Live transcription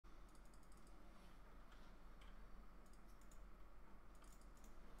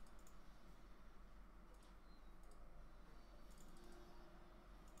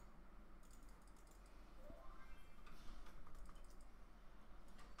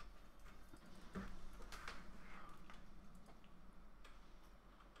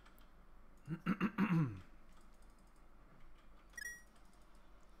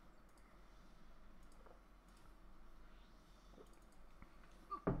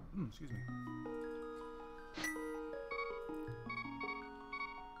Excuse me.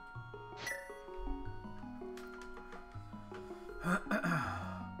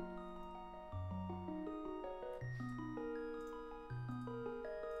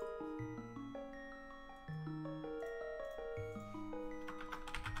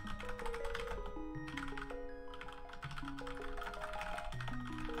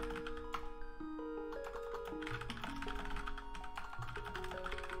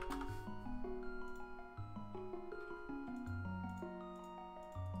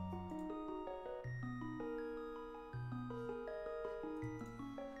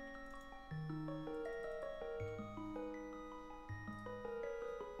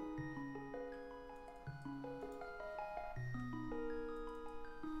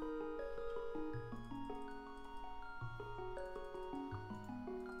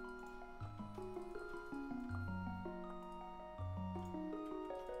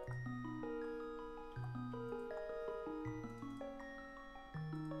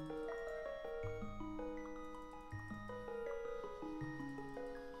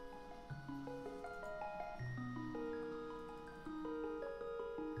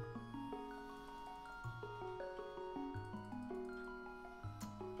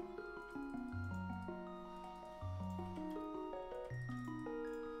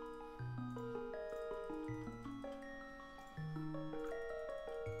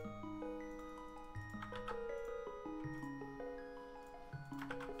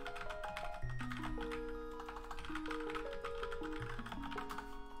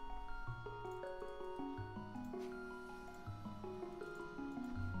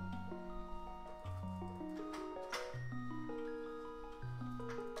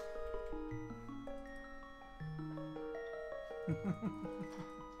 The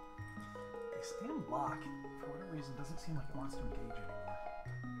stand lock, for whatever reason, doesn't seem like it wants to engage anymore.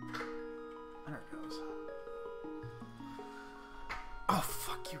 There it goes. Oh,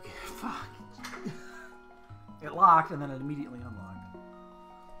 fuck you, fuck. It locked and then it immediately unlocked.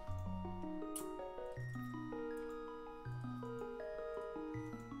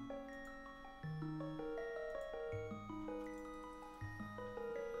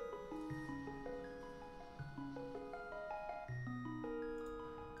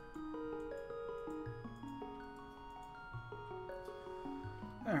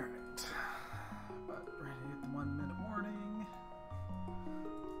 Alright. But ready to hit the 1 minute warning.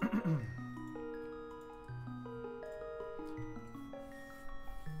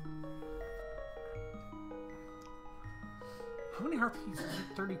 How many harpies is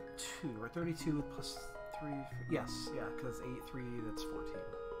it? 32, or 32 plus 3? Yes, yeah, because 8, 3, that's 14.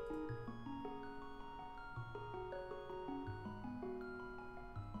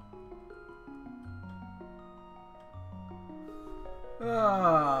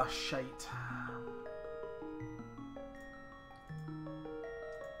 Ah, shite.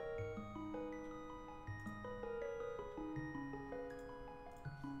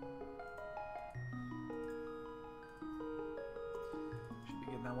 Should be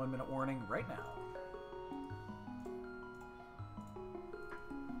getting that 1 minute warning right now.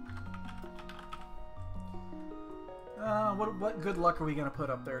 What good luck are we going to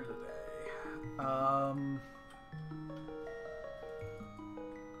put up there today?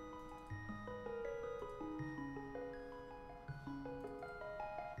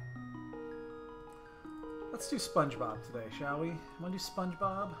 Let's do SpongeBob today, shall we? Want to do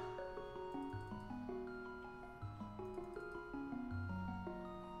SpongeBob?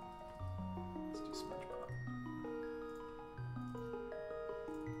 Let's do SpongeBob.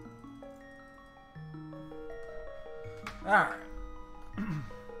 Alright.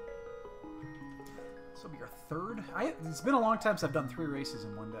 This will be our third. It's been a long time since I've done 3 races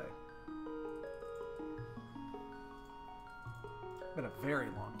in one day. It's been a very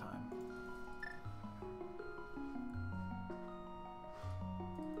long time.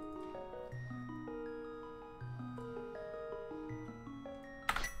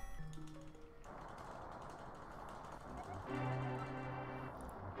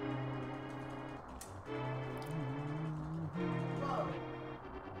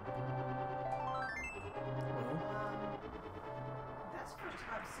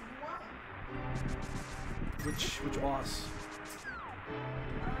 Which boss?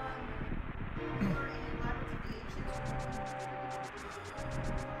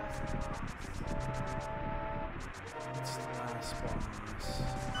 What's the last boss?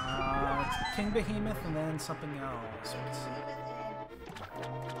 It's King Behemoth and then something else.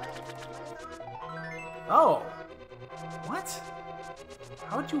 Oh! What?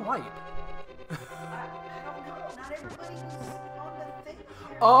 How'd you wipe? I don't know. Not everybody was on the thing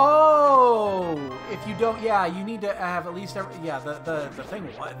here. Oh, if you don't, yeah, you need to have at least every, yeah, the thing,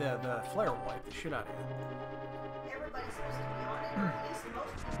 the flare will wipe the shit out of you. Everybody's supposed to be on it, or at least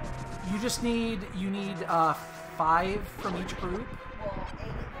most people. You need 5 from each group. Well, 80.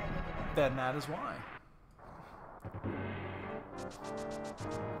 Then that is why.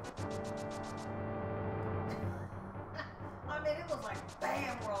 I mean, it was like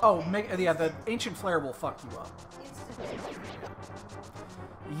bam. Oh, yeah, the ancient flare will fuck you up.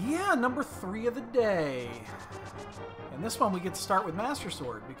 Yeah, number 3 of the day. And this one we get to start with Master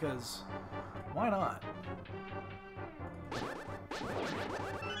Sword, because why not?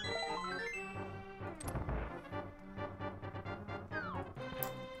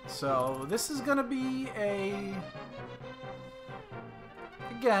 So this is going to be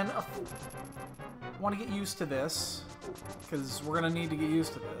again, want to get used to this, because we're going to need to get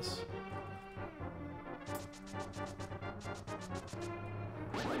used to this.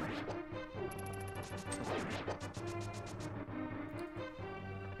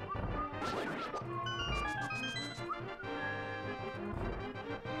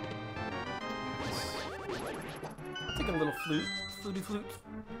 Take a little fluty flute.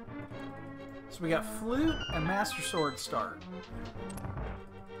 So we got flute and Master Sword start.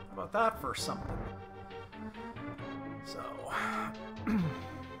 How about that for something? So. I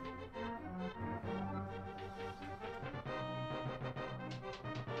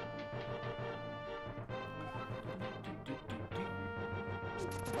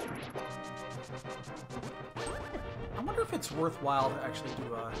wonder if it's worthwhile to actually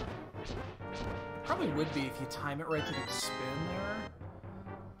do a... Probably would be if you time it right to do a spin there.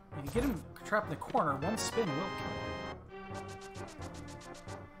 If you get him trapped in the corner, one spin will kill him.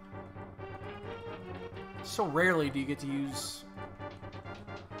 So rarely do you get to use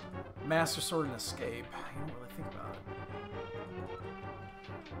Master Sword and Escape. I don't really think about it.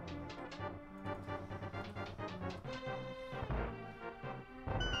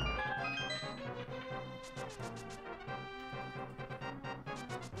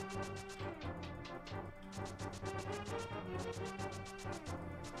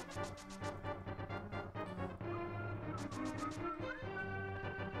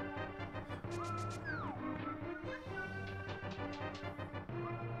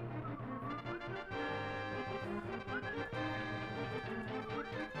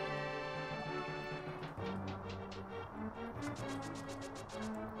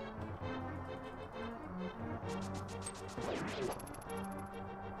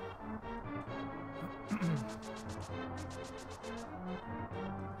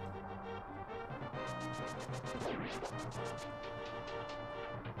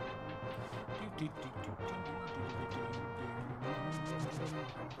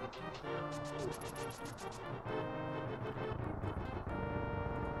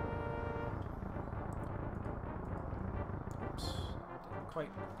 Oops.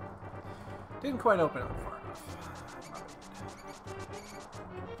 Didn't quite open it up far enough.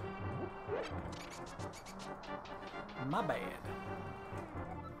 My bad.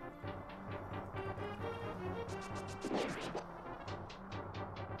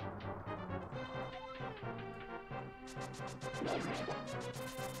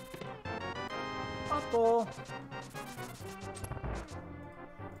 Apple.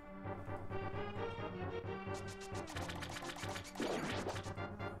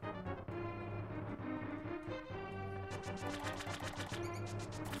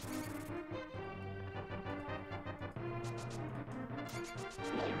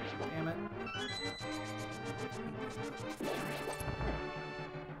 Damn it.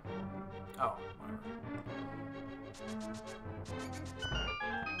 Oh,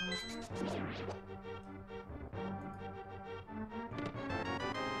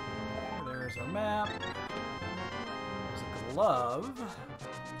 there's our map. There's a glove.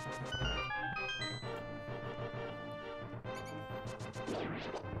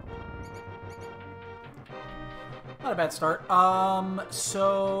 Not a bad start.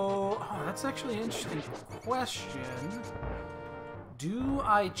 So that's actually an interesting question. Do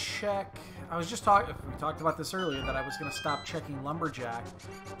I check? I was just talking. We talked about this earlier that I was going to stop checking Lumberjack.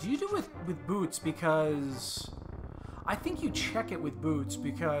 Do you do it with Boots? Because I think you check it with Boots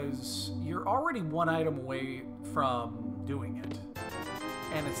because you're already one item away from doing it,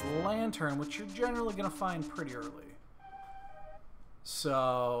 and it's Lantern, which you're generally going to find pretty early.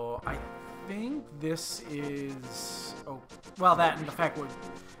 So I think this is, oh, well, that and the fact that,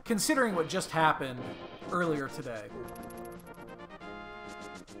 considering what just happened earlier today.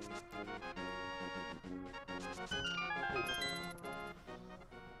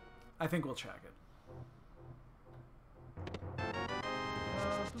 I think we'll check it.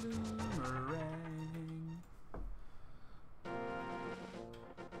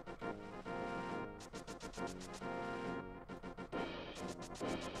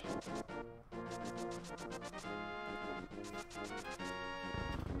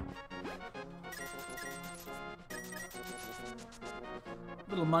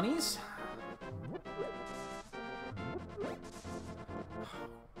 Little monies. You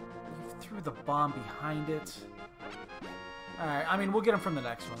threw the bomb behind it. Alright, I mean, we'll get him from the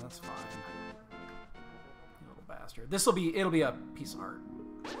next one. That's fine. You little bastard. It'll be a piece of heart.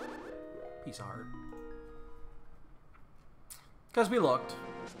 Piece of heart. Because we looked.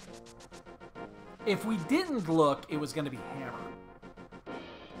 If we didn't look, it was going to be hammer.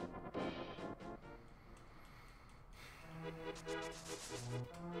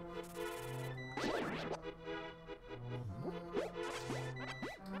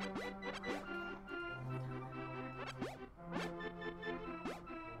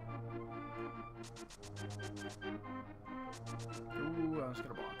 Ooh, I was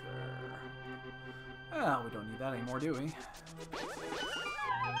gonna block there. Well, we don't need that anymore, do we?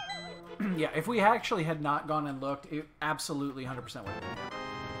 Yeah, if we actually had not gone and looked, it absolutely 100% would have been hammer.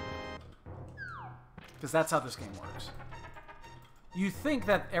 Because that's how this game works. You think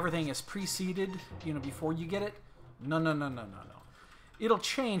that everything is preceded, you know, before you get it? No, no, no, no, no, no. It'll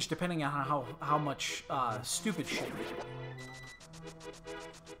change depending on how much stupid shit you do.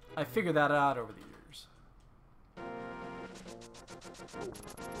 I figured that out over the years.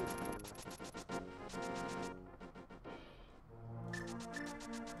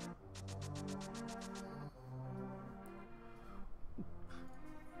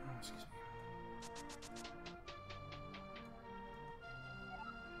 Excuse me.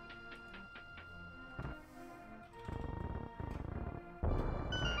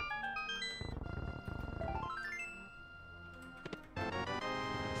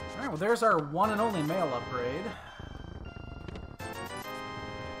 Alright, well there's our one and only male upgrade.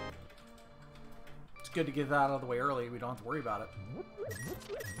 It's good to get that out of the way early. We don't have to worry about it.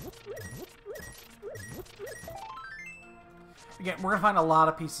 Again, we're going to find a lot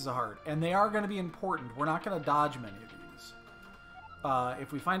of pieces of heart, and they are going to be important. We're not going to dodge many of these.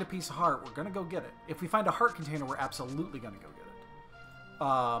 If we find a piece of heart, we're going to go get it. If we find a heart container, we're absolutely going to go get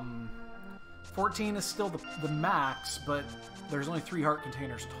it. 14 is still the max, but there's only 3 heart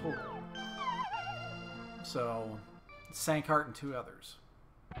containers total. So, sank heart and 2 others.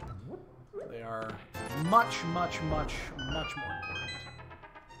 They are much, much, much, much more important.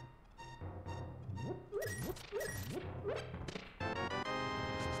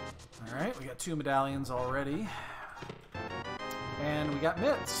 Alright, we got 2 medallions already. And we got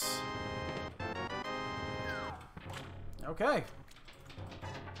mitts. Okay.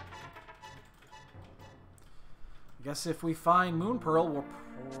 I guess if we find Moon Pearl, we're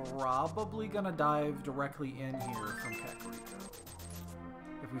probably going to dive directly in here from Kakariko.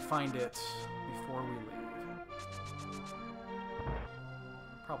 If we find it before we leave.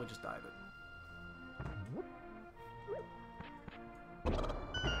 Probably just dive it.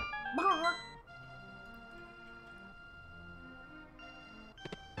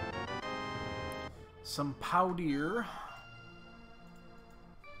 Some powder.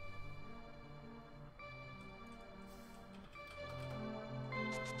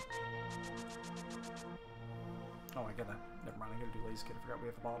 Oh, I gotta. Never mind. I gotta do lazy kid. I forgot we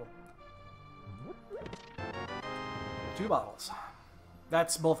have the bottle. 2 bottles.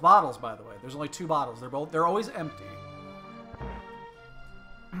 That's both bottles, by the way. There's only 2 bottles. They're always empty.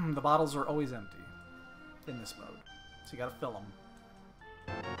 The bottles are always empty in this mode, so you gotta fill them.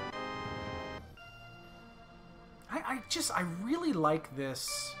 I really like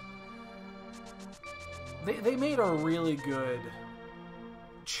this. They made a really good,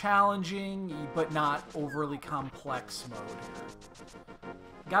 challenging but not overly complex mode here.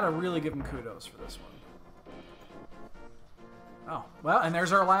 Gotta really give them kudos for this one. Oh, well, and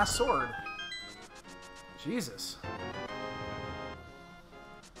there's our last sword. Jesus.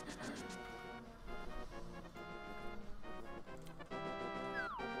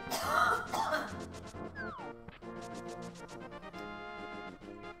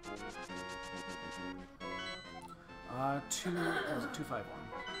 That was a 251.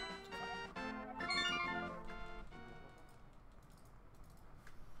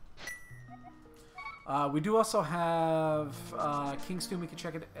 We do also have King's Tomb. We can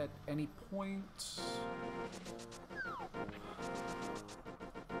check it at any point.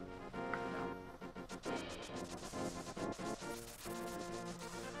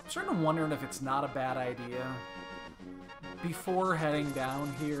 I'm starting to wonder if it's not a bad idea before heading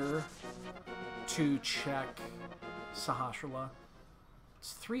down here to check Sahasrara.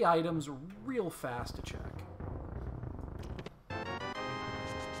 It's 3 items, real fast to check.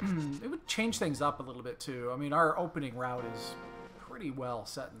 It would change things up a little bit too. I mean, our opening route is pretty well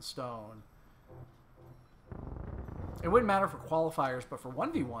set in stone. It wouldn't matter for qualifiers, but for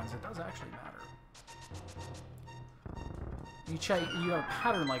 1v1s, it does actually matter. You have a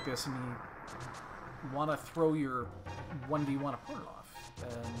pattern like this, and you want to throw your 1v1 opponent off,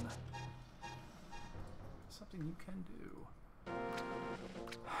 then something you can do.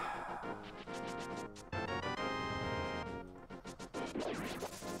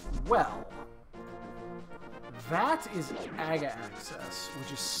 Well, that is AGA access,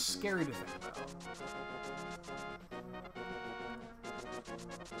 which is scary to think about.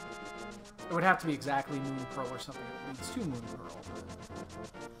 It would have to be exactly Moon Pearl or something that leads to Moon Pearl.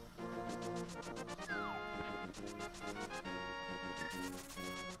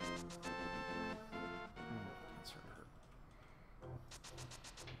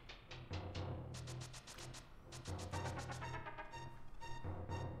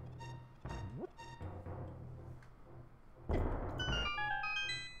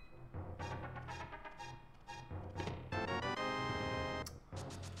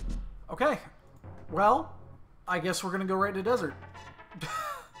 Okay, well, I guess we're gonna go right to desert.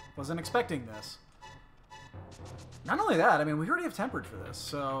 Wasn't expecting this. Not only that, I mean, we already have tempered for this,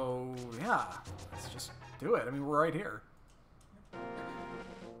 so yeah, let's just do it. I mean, we're right here.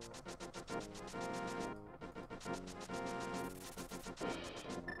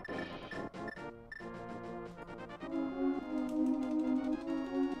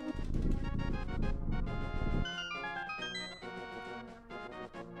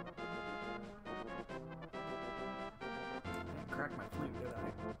 Crack my flute, did I?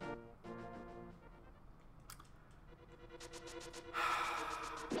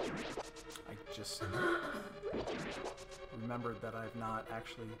 I just remembered that I've not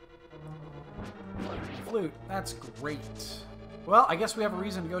actually played the flute. That's great. Well, I guess we have a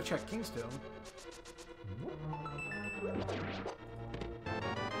reason to go check Kingstone.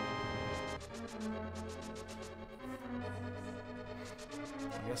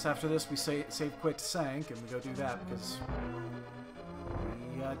 I guess after this we save quit to Sank and we go do that because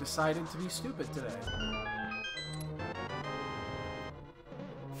we decided to be stupid today.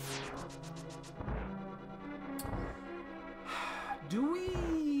 Do we...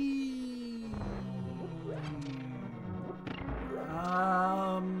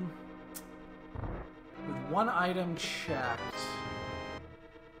 with one item checked,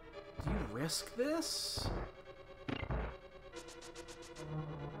 do you risk this?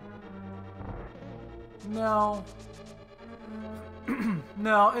 No.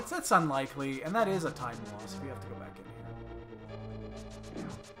 No, it's unlikely, and that is a time loss if we have to go back in here.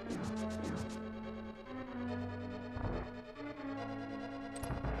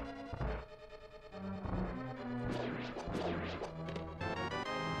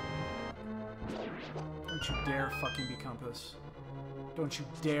 Don't you dare fucking be Compass. Don't you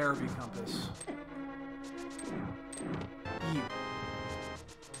dare be Compass. You.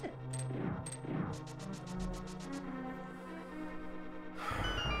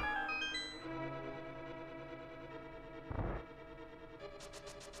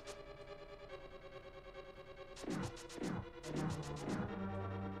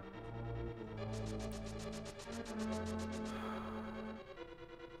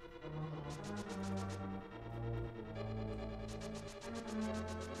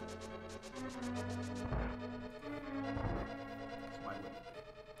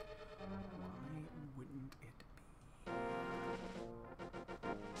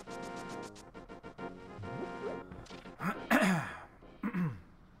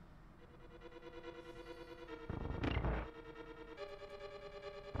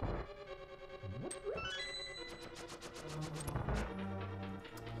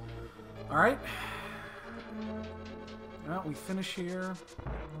 Alright. Well, we finish here.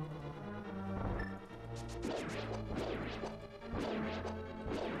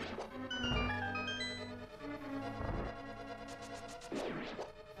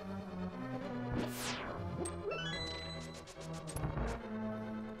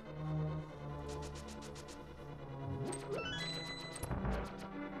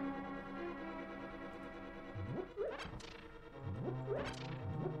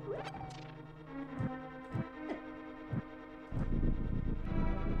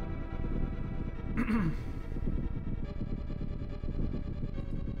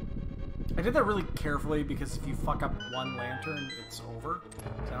 I did that really carefully because if you fuck up one lantern, it's over.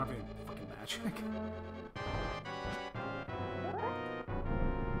 So I don't have any fucking magic.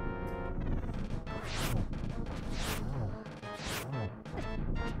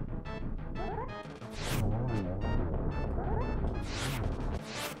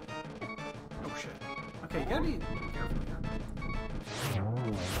 Oh shit. Okay, you gotta be careful here.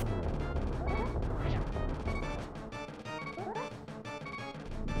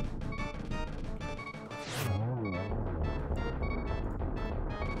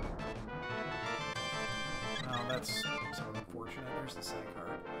 that's somewhat unfortunate. There's the SAG card.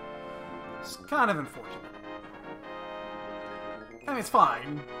 It's kind of unfortunate. I mean, it's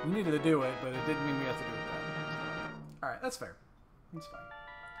fine. We needed to do it, but it didn't mean we had to do it then. Alright, that's fair. That's fine.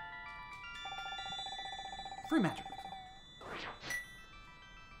 Free magic refill.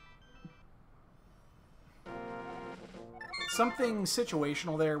 Something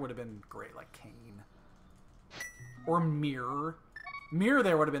situational there would have been great, like Cane. Or Mirror. Mirror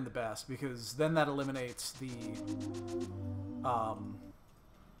there would have been the best, because then that eliminates the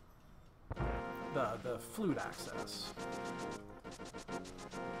flute access.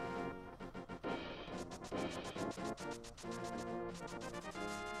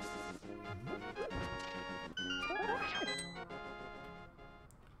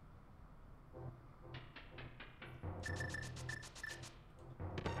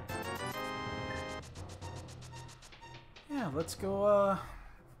 Yeah, let's go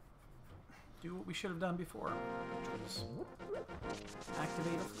do what we should have done before, which was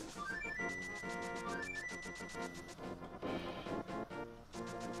activate a flute.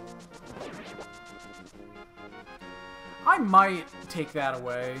 I might take that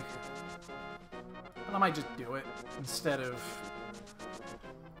away. And I might just do it instead of...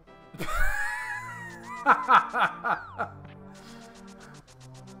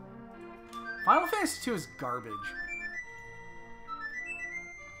 Final Fantasy II is garbage.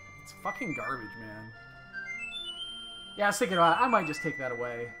 It's fucking garbage, man. Yeah, I was thinking about it. I might just take that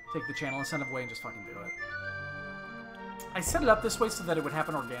away. Take the channel incentive away and just fucking do it. I set it up this way so that it would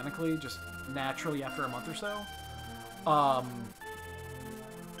happen organically, just naturally after a month or so. I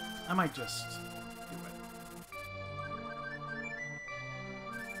might just do it.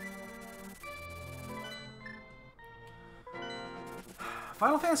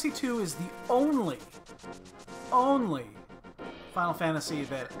 Final Fantasy II is the only Final Fantasy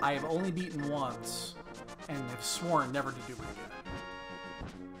that I have only beaten once and have sworn never to do it again.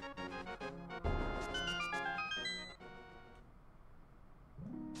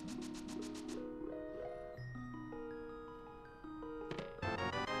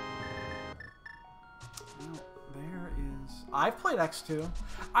 I've played X2.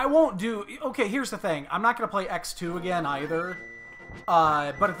 I won't do... Okay, here's the thing. I'm not going to play X2 again either.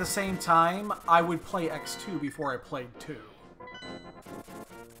 But at the same time, I would play X2 before I played 2.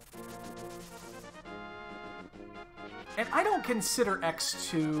 And I don't consider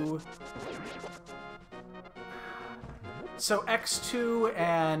X2... So X2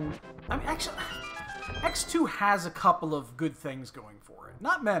 and... I mean, actually... X2 has a couple of good things going for it.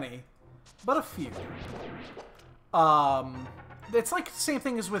 Not many, but a few. It's like the same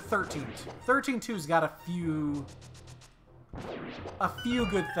thing as with 13.2. 13.2's got a few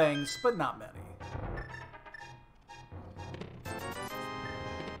good things, but not many.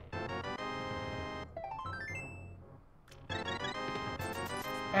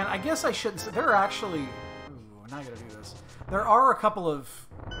 And I guess I shouldn't say, there are actually... Ooh, now I gotta do this. There are a couple of...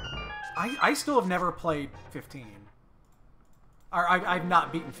 I still have never played 15. Or I've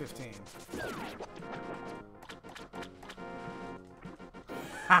not beaten 15.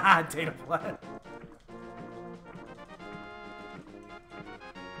 Haha, data plan.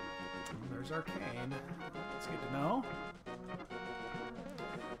 There's Arcane. That's good to know.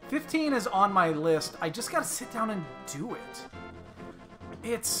 15 is on my list. I just gotta sit down and do it.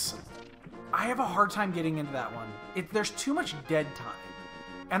 I have a hard time getting into that one. There's too much dead time.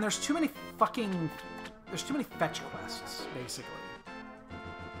 And there's too many fetch quests, basically.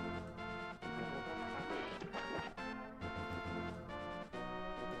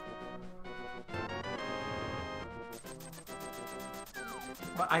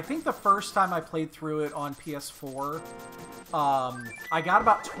 But I think the first time I played through it on PS4, I got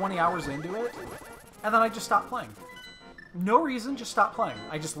about 20 hours into it, and then I just stopped playing. No reason, just stopped playing.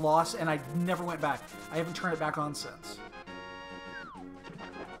 I just lost, and I never went back. I haven't turned it back on since.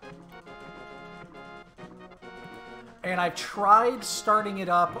 And I've tried starting it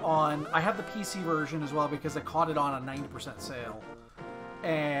up on... I have the PC version as well because I caught it on a 90% sale.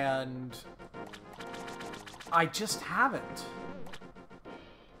 And I just haven't.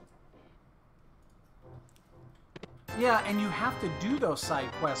 Yeah, and you have to do those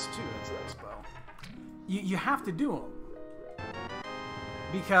side quests too. That's Expo. You have to do them.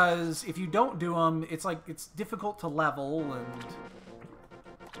 Because if you don't do them, it's like it's difficult to level and...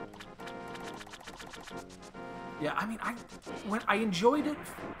 Yeah, I mean, I enjoyed it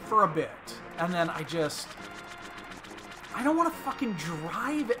for a bit, and then I don't want to fucking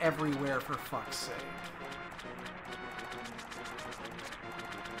drive everywhere for fuck's sake.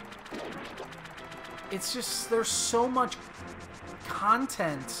 It's just, there's so much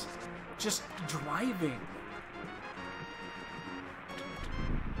content just driving.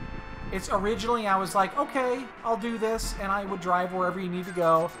 It's originally I was like, okay, I'll do this, and I would drive wherever you need to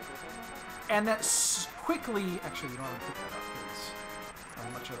go. And that quickly... Actually, you don't have to pick that up, because I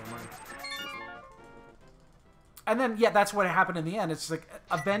have much other money. And then, yeah, that's what happened in the end. It's like,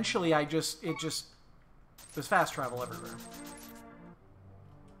 eventually there's fast travel everywhere.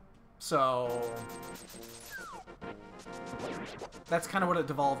 So... that's kind of what it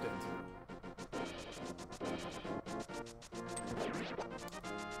devolved into.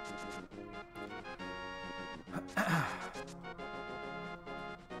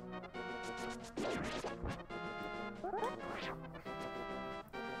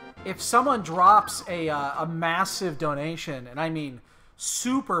 If someone drops a massive donation, and I mean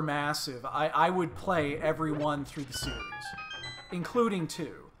super massive, I would play every one through the series, including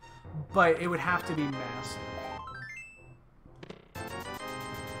 2. But it would have to be massive.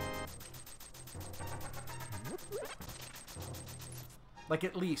 Like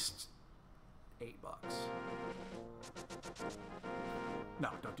at least $8. No,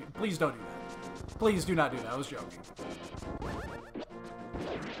 please don't do that. Please do not do that. I was joking.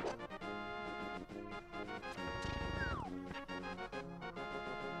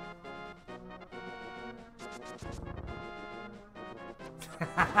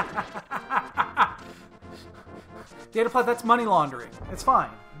 Data plat, that's money laundering. It's fine.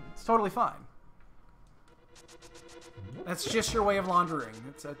 It's totally fine. That's just your way of laundering.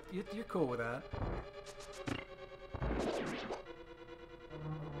 You're cool with that.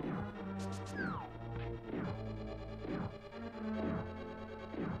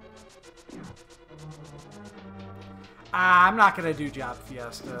 I'm not gonna do Job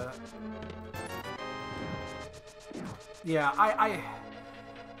Fiesta. Yeah,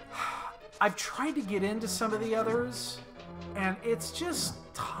 I've tried to get into some of the others, and it's just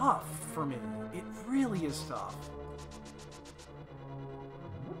tough for me. It really is tough.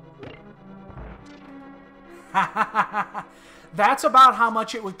 That's about how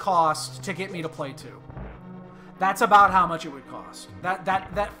much it would cost to get me to play 2. That's about how much it would cost.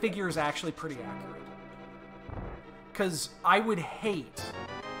 That figure is actually pretty accurate. Because I would hate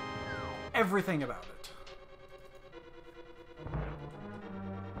everything about it.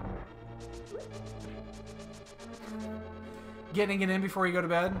 Getting it in before you go to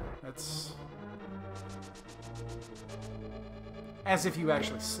bed? That's... as if you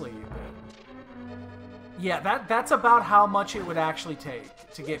actually sleep. Yeah, that's about how much it would actually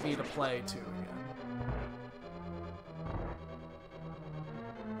take to get me to play 2 again.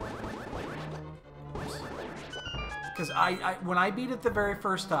 Because when I beat it the very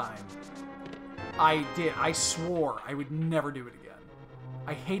first time, I swore I would never do it again.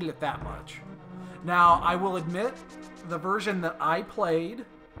 I hated it that much. Now, I will admit, the version that I played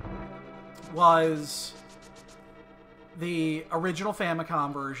was the original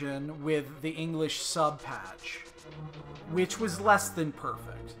Famicom version with the English sub patch, which was less than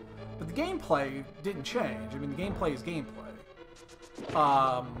perfect. But the gameplay didn't change. I mean, the gameplay is gameplay.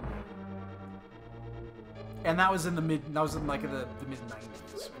 And that was in the mid, that was in like the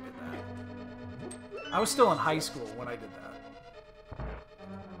mid-90s when I did that. I was still in high school when I did that.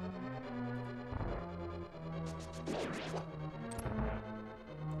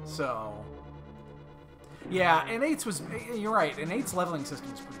 So, yeah, and 8's was, you're right, and 8's leveling system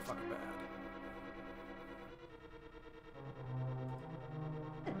was pretty fucking bad.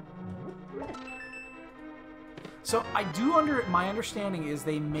 So, my understanding is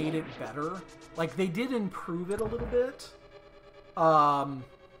they made it better. Like, they did improve it a little bit. Oh,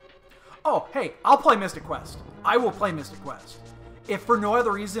 hey, I'll play Mystic Quest. I will play Mystic Quest. If for no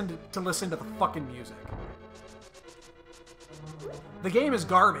other reason to listen to the fucking music. The game is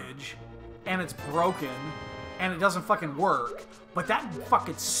garbage, and it's broken, and it doesn't fucking work, but that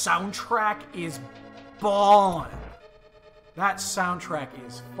fucking soundtrack is ballin'. That soundtrack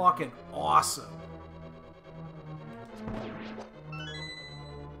is fucking awesome.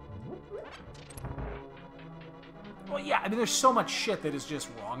 Well, yeah, I mean, there's so much shit that is just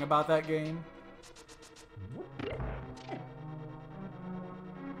wrong about that game.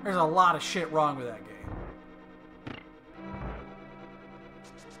 There's a lot of shit wrong with that game.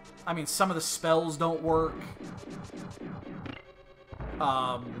 I mean, some of the spells don't work.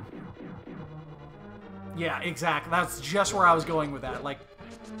 Yeah, exactly. That's just where I was going with that. Like,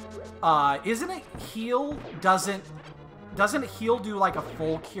 isn't it heal? Doesn't heal do like a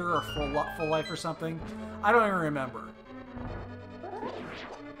full cure or full life or something? I don't even remember.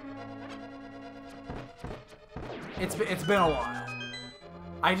 It's been a while.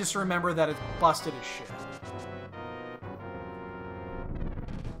 I just remember that it's busted as shit.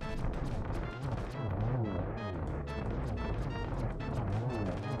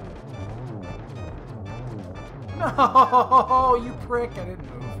 No, you prick! I didn't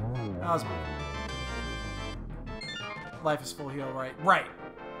move. That was me. Life is full heal, right? Right.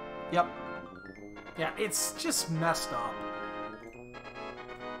 Yep. Yeah, it's just messed up.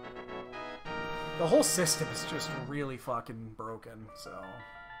 The whole system is just really fucking broken, so...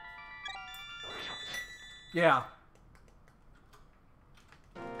 Yeah.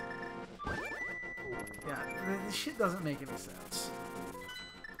 Yeah, this shit doesn't make any sense.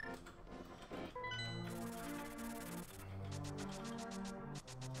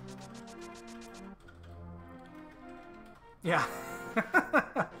 Yeah.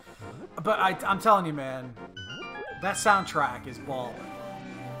 But I'm telling you, man, that soundtrack is balling.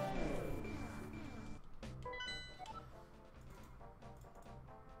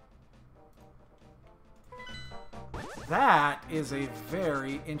 That is a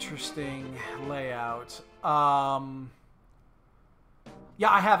very interesting layout. Yeah,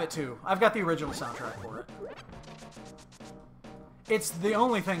 I have it too. I've got the original soundtrack for it. It's the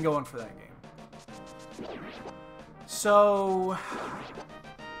only thing going for that game. So...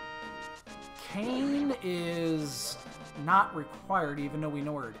 Kane is not required, even though we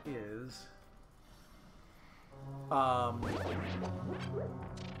know where it is. We'll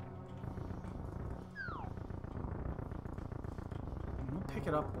pick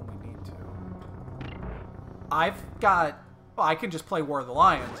it up when we need to. I've got... Well, I can just play War of the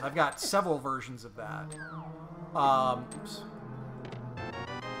Lions. I've got several versions of that. Oops.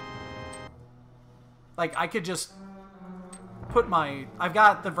 Like, I could just put my... I've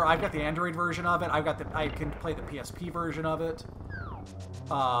got the Android version of it. I can play the PSP version of it.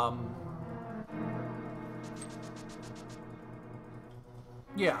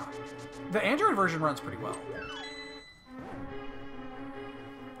 Yeah. The Android version runs pretty well.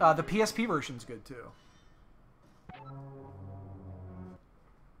 The PSP version's good too.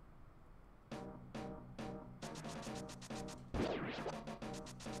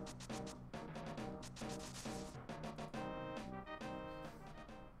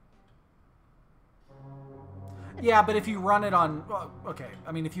 Yeah, but if you run it on... Well, okay,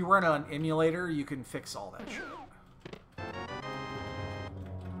 I mean, if you run it on emulator, you can fix all that shit.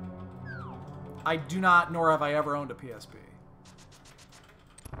 I do not, nor have I ever owned a PSP.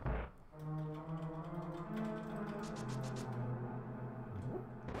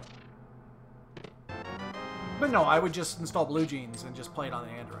 But no, I would just install Blue Jeans and just play it on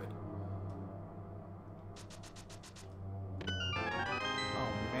the Android.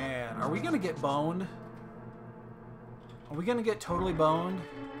 Oh man, are we gonna get boned? Are we gonna get totally boned?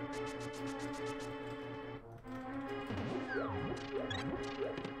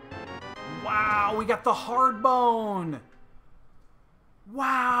 Wow, we got the hard bone!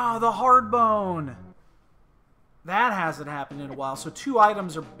 Wow, the hard bone! That hasn't happened in a while. So 2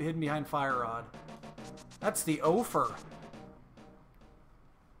 items are hidden behind Fire Rod. That's the Ophir.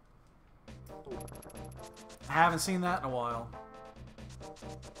 I haven't seen that in a while.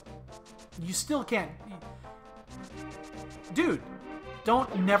 You still can't... Dude,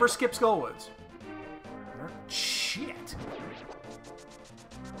 never skip Skullwoods. Shit.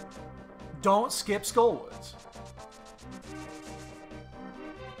 Don't skip Skullwoods.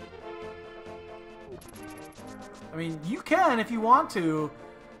 I mean, you can if you want to.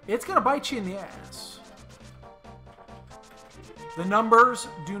 It's gonna bite you in the ass. The numbers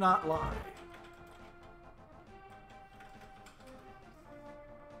do not lie.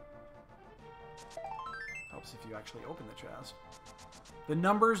 Helps if you actually open the chest. The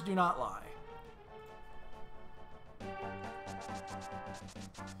numbers do not lie.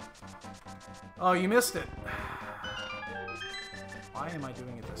 Oh, you missed it. Why am I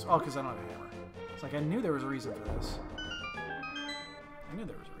doing it this way? Oh, because I don't have a hammer. It's like I knew there was a reason for this. I knew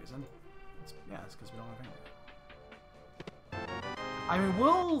there was a reason. Yeah, it's because we don't have a hammer. I mean,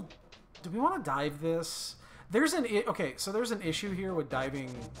 do we want to dive this? There's an... Okay, so there's an issue here with diving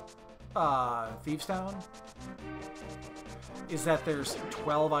Thieves Town. Is that there's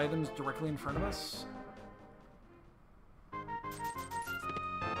 12 items directly in front of us.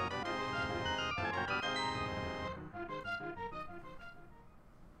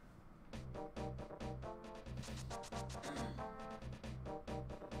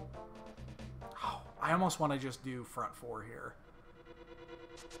 I almost want to just do front 4 here.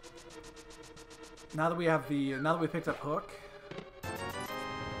 Now that we have the... Now that we picked up Hook, I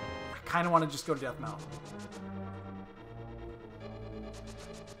kind of want to just go to Death Mountain.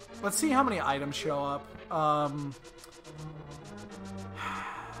 Let's see how many items show up.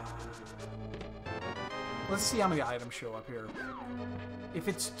 Let's see how many items show up here. If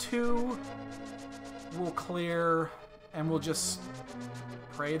it's 2, we'll clear, and we'll just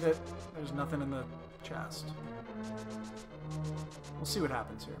pray that there's nothing in the chest. We'll see what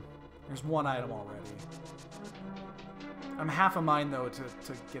happens here. There's one item already. I'm half a mind, though,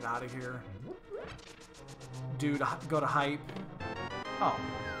 to get out of here. Dude, go to hype. Oh.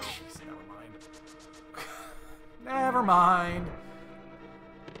 Jeez, never mind. Never mind.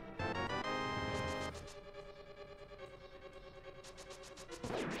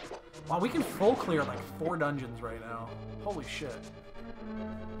 Wow, we can full clear like 4 dungeons right now. Holy shit.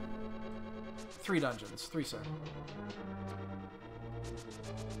 3 dungeons. 3, sir.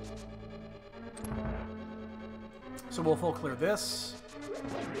 So we'll full clear this.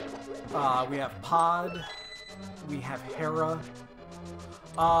 We have Pod. We have Hera.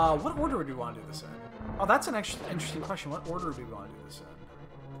 What order do we want to do this in? Oh, that's an interesting question. What order do we want to do this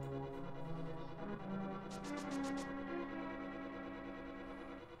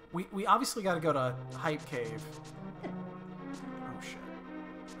in? We obviously got to go to Hype Cave. Oh, shit.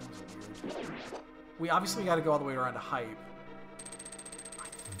 That was weird. We obviously got to go all the way around to Hype.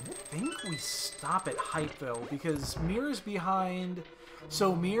 I think we stop at Hype, though, because Mir is behind...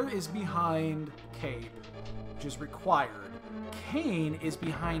 So Mir is behind Cape, which is required. Kane is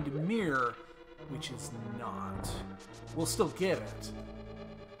behind Mir, which is not. We'll still get it.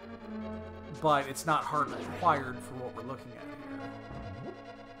 But it's not hard required for what we're looking at here.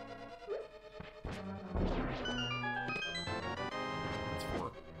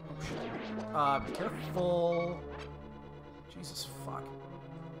 Oh, shit. Be careful. Jesus, fuck.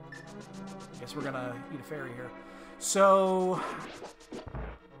 Guess we're gonna eat a fairy here. So...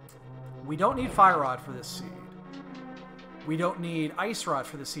 we don't need Fire Rod for this seed. We don't need Ice Rod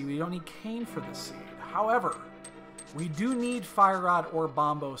for the seed. We don't need Cane for the seed. However, we do need Fire Rod or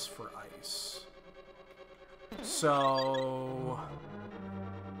Bombos for Ice. So...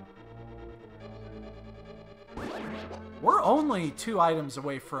 we're only 2 items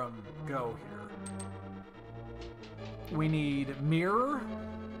away from go here. We need Mirror.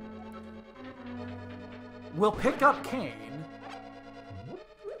 We'll pick up Cane.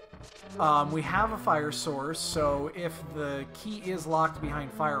 We have a fire source, so if the key is locked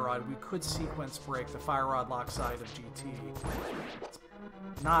behind Fire Rod, we could sequence break the Fire Rod lock side of GT.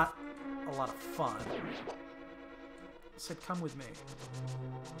 It's not a lot of fun. I said, come with me.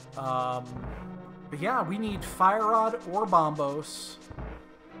 But yeah, we need Fire Rod or Bombos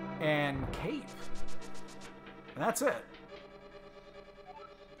and Cape. And that's it.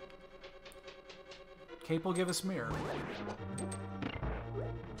 Cape will give us Mirror.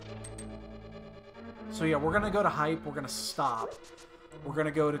 So yeah, we're gonna go to Hype. We're gonna stop. We're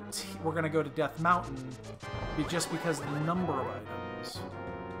gonna go to Death Mountain, just because of the number of items,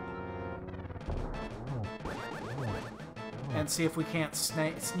 and see if we can't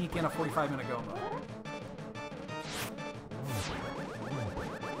sneak in a 45-minute go mode.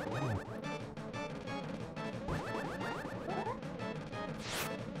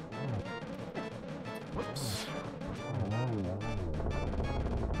 Whoops.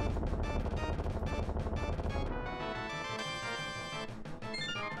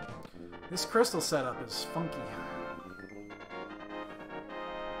 This crystal setup is funky.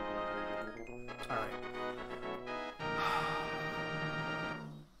 Alright.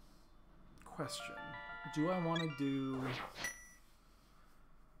 Question. Do I want to do...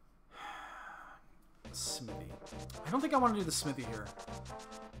 Smithy? I don't think I want to do the Smithy here.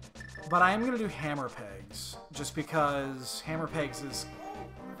 But I am going to do Hammer Pegs. Just because Hammer Pegs is...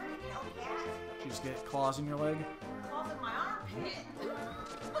 Did you just get claws in your leg? Claws in my armpit.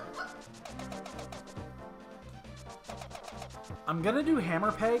 I'm gonna do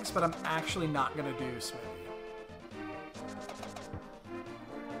Hammer Pegs, but I'm actually not gonna do Smithy.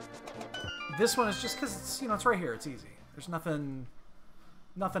 This one is just because it's, you know, it's right here. It's easy. There's nothing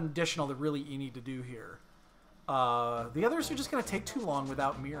additional that really you need to do here. The others are just gonna take too long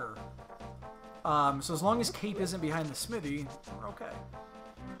without Mirror. So as long as Cape isn't behind the Smithy, we're okay.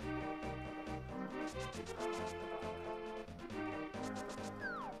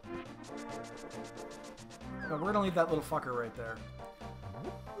 But we're gonna leave that little fucker right there.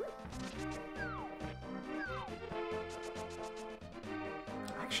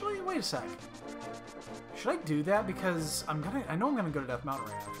 Actually, wait a sec. Should I do that? Because I know I'm gonna go to Death Mountain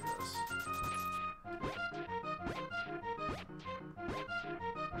right after this.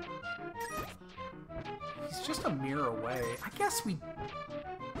 He's just a mirror away. I guess we...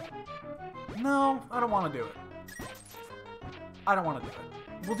 No, I don't want to do it. I don't want to do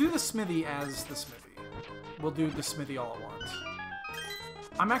it. We'll do the Smithy as the Smithy. We'll do the Smithy all at once.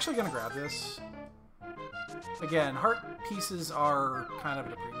 I'm actually going to grab this. Again, heart pieces are kind of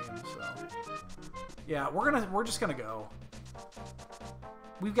at a premium, so... Yeah, we're just going to go.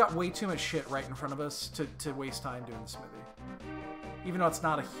 We've got way too much shit right in front of us to waste time doing the Smithy. Even though it's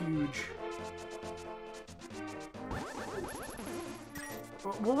not a huge...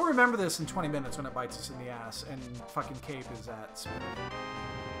 We'll remember this in 20 minutes when it bites us in the ass and fucking Cape is at speed.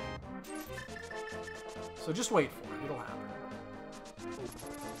 So just wait for it. It'll happen.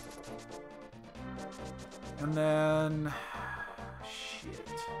 And then... Shit.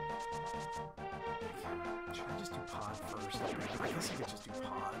 Should I just do pod first? I guess I could just do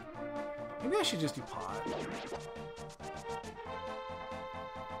pod. Maybe I should just do pod.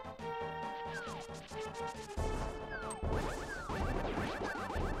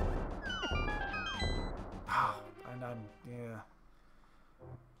 And I'm... yeah.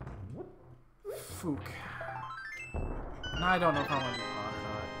 Fook. No, I don't know if I want to do pod or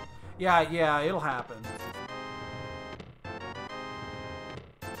not. Yeah, it'll happen.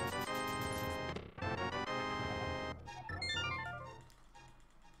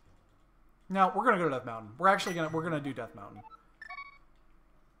 No, we're gonna go to Death Mountain. We're gonna do Death Mountain.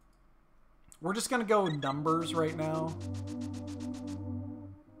 We're just gonna go numbers right now.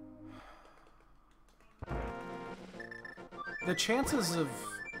 The chances of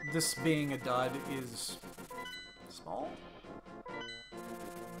this being a dud is small.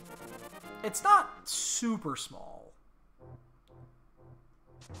 It's not super small.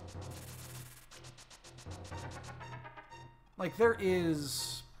 Like, there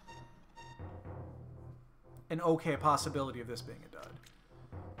is an okay possibility of this being a dud.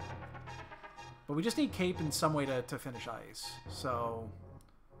 But we just need Cape in some way to finish Ice. So...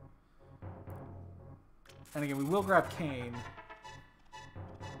 And again, we will grab Kane.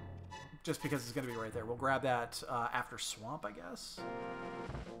 Just because it's going to be right there. We'll grab that after Swamp, I guess.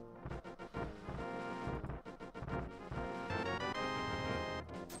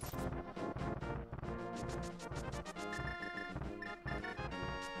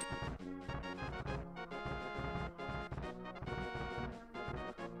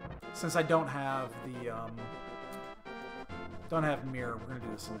 Since I don't have the mirror, we're gonna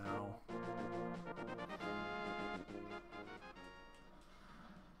do this now.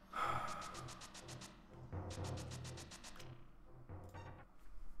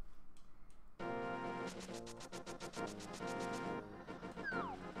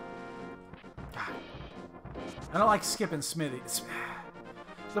 God. I don't like skipping Smithy.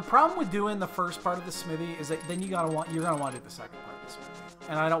 The problem with doing the first part of the Smithy is that then you're gonna want to do the second part of the Smithy.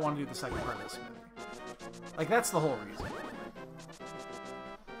 And I don't want to do the second part of the Smithy. Like, that's the whole reason.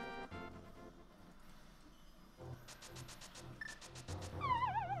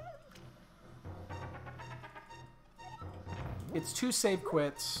 It's 2 save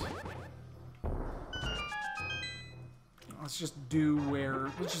quits. Let's just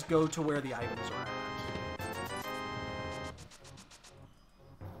go to where the items are at.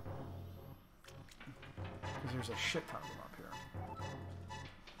 Because there's a shit ton of them up here.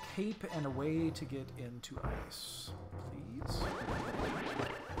 Cape and a way to get into Ice, please.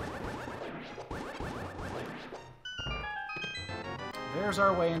 There's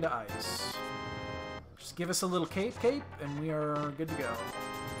our way into Ice. Just give us a little Cape, and we are good to go.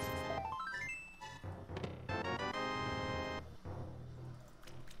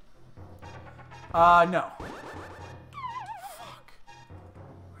 No. Fuck.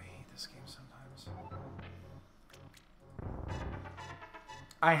 I hate this game sometimes.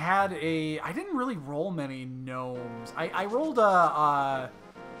 I didn't really roll many gnomes. I rolled a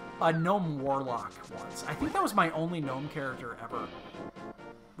gnome warlock once. I think that was my only gnome character ever.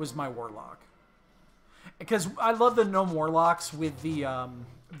 Was my warlock. Because I love the gnome warlocks with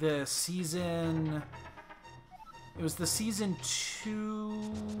the season... It was the season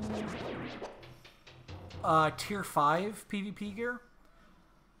 2... tier 5 PvP gear.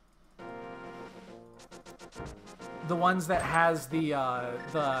 The ones that has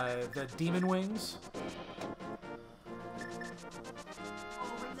the demon wings.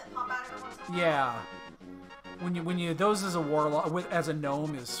 Yeah. When you those as a warlock as a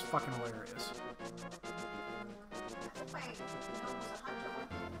gnome is fucking hilarious.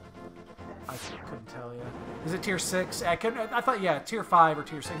 I couldn't tell you. Is it tier 6? I thought, yeah, tier 5 or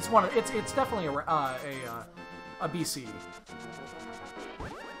tier 6. It's definitely a BC.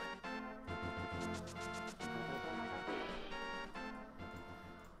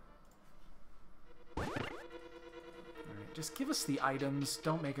 Alright, just give us the items.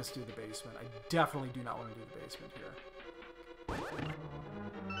 Don't make us do the basement. I definitely do not want to do the basement here.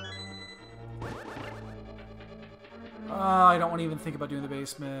 I don't want to even think about doing the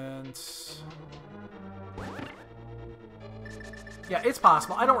basement. Yeah, it's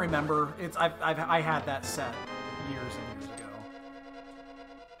possible. I don't remember. I had that set years and years ago.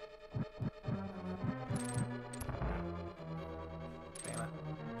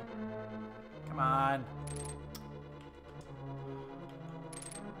 on.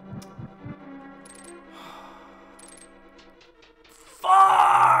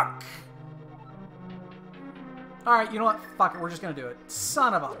 Fuck! Alright, you know what? Fuck it, we're just gonna do it.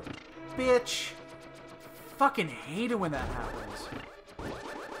 Son of a bitch. Fucking hate it when that happens.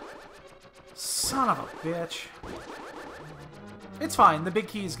 Son of a bitch. It's fine. The big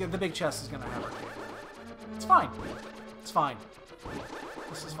chest is gonna have it. It's fine. It's fine.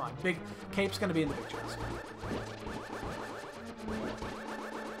 This is fine. Big cape's gonna be in the big chest.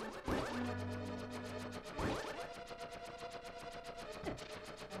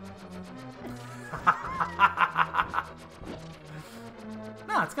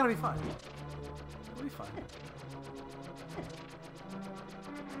 No, it's gonna be fine. It'll be fine.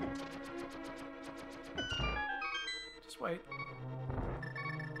 Just wait.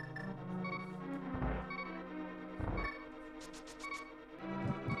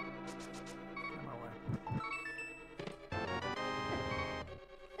 Get my way.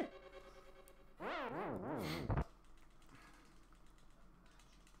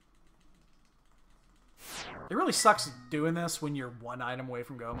 It really sucks doing this when you're one item away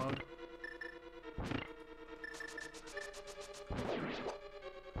from go mode.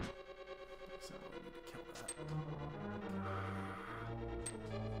 So we need to kill that.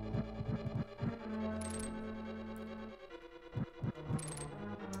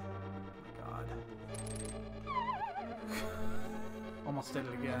 Oh my god. Almost did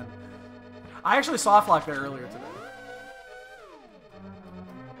it again. I actually soft locked there earlier today.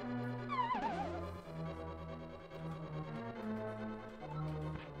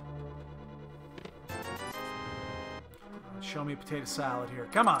 Show me potato salad here.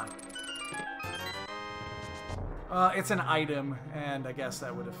 Come on. It's an item, and I guess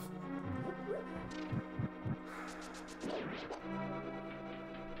that would have...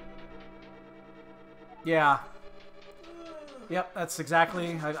 Yeah. Yep, that's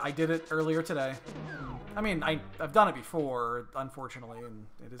exactly... I did it earlier today. I mean, I've done it before, unfortunately, and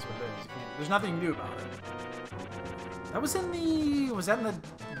it is what it is. There's nothing new about it. That was in the... Was that in the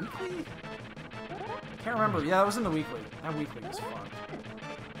weekly? Can't remember. Yeah, that was in the weekly. That weekly was fun.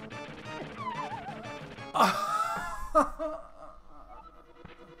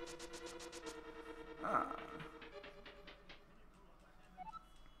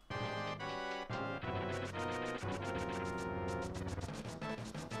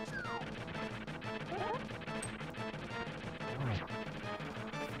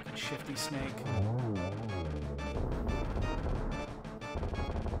 Shifty snake.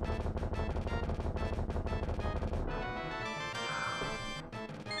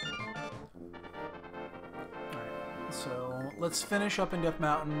 So let's finish up in Death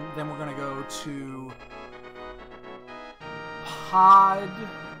Mountain, then we're gonna go to Pod,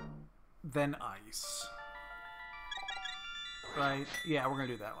 then Ice. Right? Yeah, we're gonna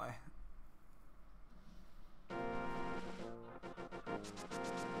do it that way.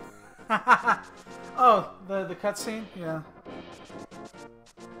 Oh, the cutscene? Yeah.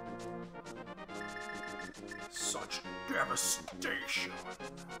 Such devastation.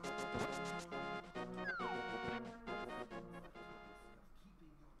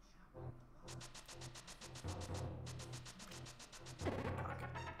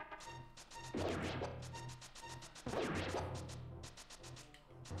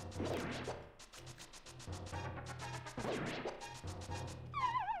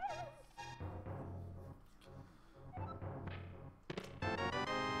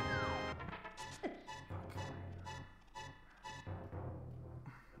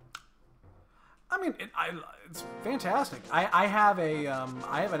 I mean, it's fantastic. I have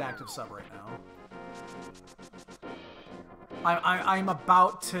an active sub right now. I'm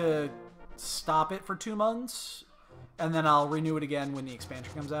about to stop it for 2 months, and then I'll renew it again when the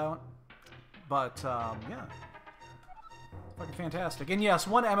expansion comes out. But yeah, fucking fantastic. And yes,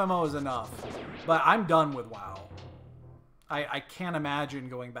 one MMO is enough, but I'm done with WoW. I can't imagine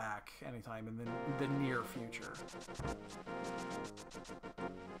going back anytime in the near future.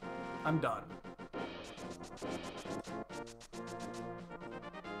 I'm done.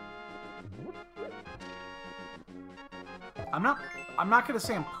 I'm not gonna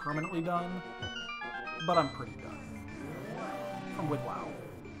say I'm permanently done, but I'm pretty done. From with WoW.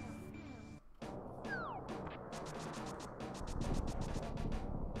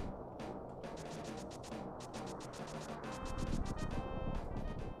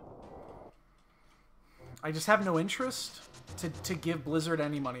 I just have no interest to give Blizzard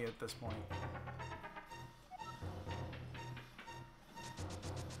any money at this point.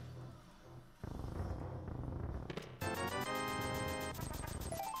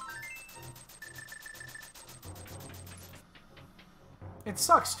 It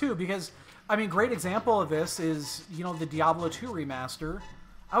sucks too because, I mean, great example of this is, you know, the Diablo 2 remaster.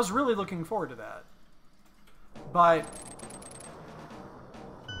 I was really looking forward to that. But,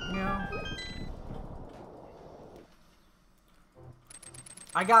 you know,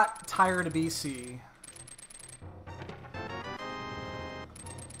 I got tired of BC.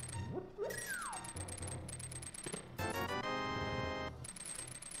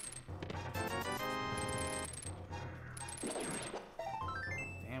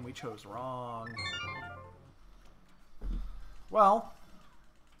 Damn, we chose wrong. Well,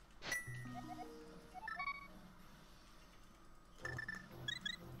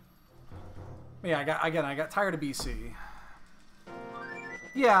 yeah, I got tired of BC.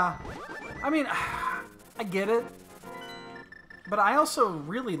 Yeah, I mean, I get it, but I also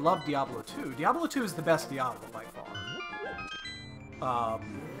really love Diablo 2. Diablo 2 is the best Diablo by far.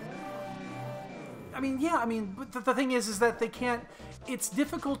 I mean, yeah, I mean, but the thing is that they can't. It's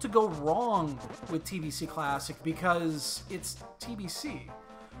difficult to go wrong with TBC Classic because it's TBC.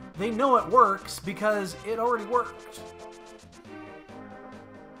 They know it works because it already worked.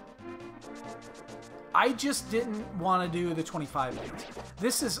 I just didn't want to do the 25 minutes.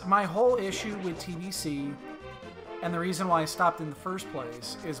 This is my whole issue with TBC, and the reason why I stopped in the first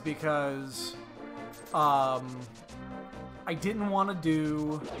place is because I didn't want to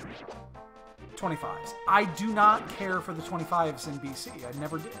do 25s. I do not care for the 25s in BC. I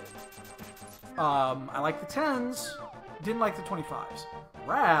never did. I like the 10s, didn't like the 25s.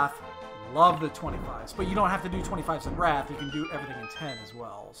 Wrath, love the 25s, but you don't have to do 25s in Wrath. You can do everything in 10 as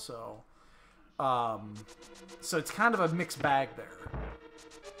well, so... so it's kind of a mixed bag there.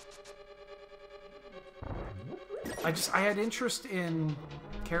 I had interest in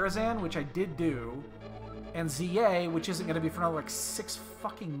Karazhan, which I did do, and ZA, which isn't going to be for another like 6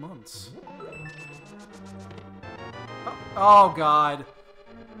 fucking months. Oh God.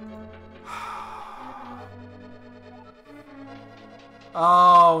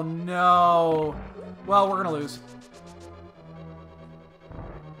 Oh no. Well, we're gonna lose.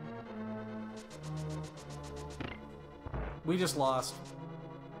 We just lost.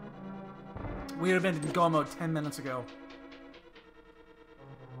 We would have been in go mode 10 minutes ago.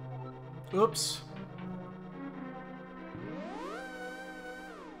 Oops.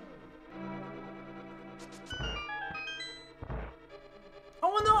 Oh,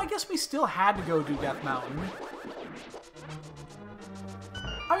 well, no, I guess we still had to go do Death Mountain.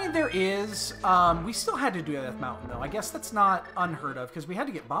 I mean, there is. We still had to do Death Mountain, though. I guess that's not unheard of, because we had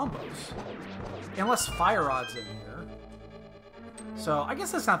to get Bombos. Unless Fire Rod's in here. So, I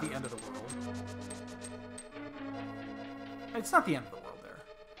guess that's not the end of the world. It's not the end of the world there.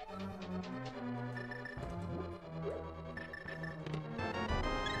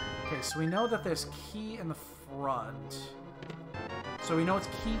 Okay, so we know that there's key in the front. So we know it's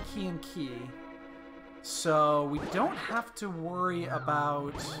key, key, and key. So we don't have to worry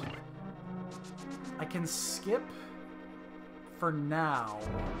about... I can skip for now.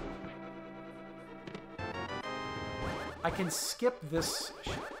 I can skip this...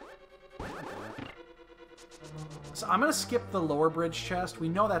 So I'm going to skip the lower bridge chest. We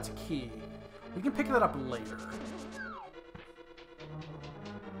know that's a key. We can pick that up later.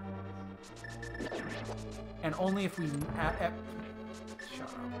 And only if we... shut up.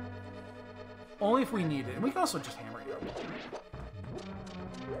 Only if we need it. And we can also just hammer it up.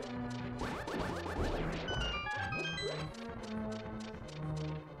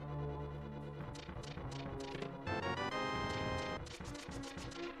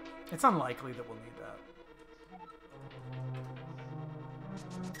 It's unlikely that we'll need that.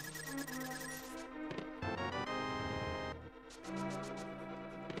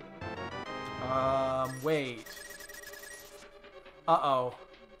 Wait. Uh-oh.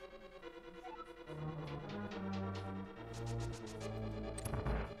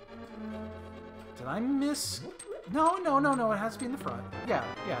 Did I miss? No, no, no, no. It has to be in the front. Yeah,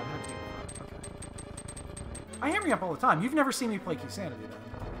 yeah, it has to be in the front. Okay. I hammer you up all the time. You've never seen me play Key Sanity, then.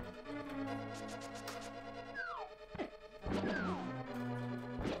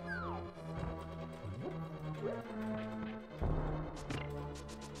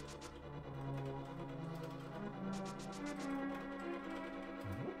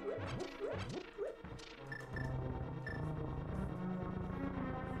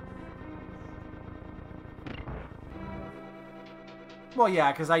 Well,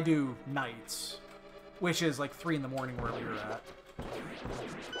 yeah, because I do nights, which is like 3 in the morning where we were at.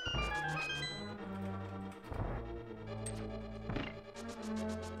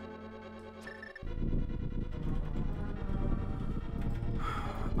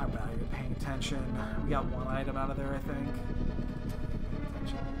 I'm not even paying attention. We got one item out of there, I think.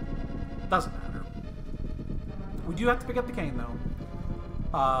 Doesn't matter. We do have to pick up the cane,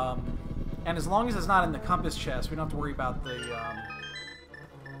 though. And as long as it's not in the compass chest, we don't have to worry about the...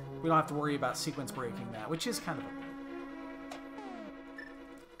 we don't have to worry about sequence breaking that, which is kind of...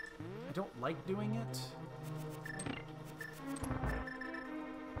 I don't like doing it.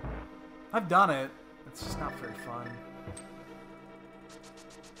 I've done it. It's just not very fun.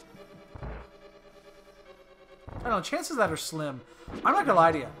 I don't know, chances that are slim. I'm not gonna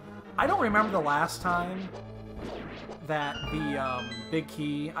lie to you. I don't remember the last time that the big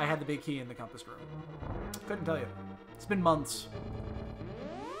key... I had the big key in the compass room. Couldn't tell you. It's been months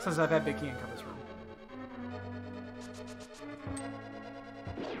since I've had big key in compass room.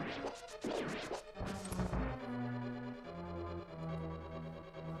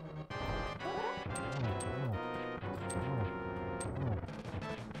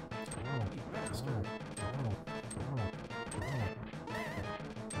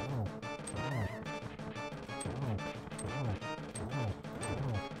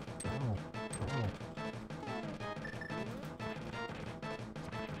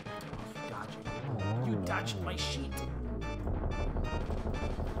 My sheet.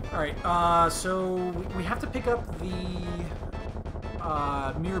 Alright, so we have to pick up the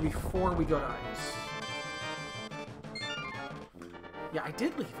mirror before we go to ice. Yeah, I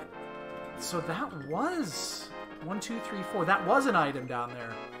did leave it. So that was 1, 2, 3, 4. That was an item down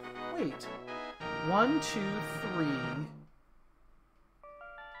there. Wait. 1, 2, 3.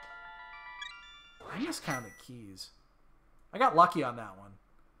 I miscounted keys. I got lucky on that one.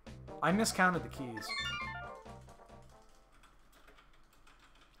 I miscounted the keys.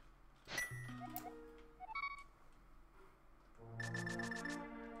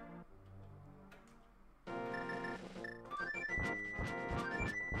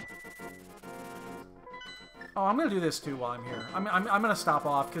 Oh, I'm gonna do this too while I'm here. I'm gonna stop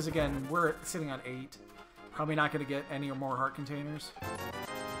off because again we're sitting on 8. Probably not gonna get any or more heart containers.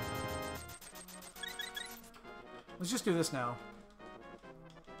 Let's just do this now.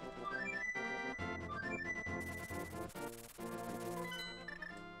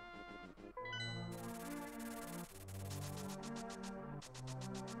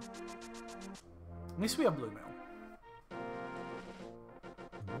 At least we have blue mail.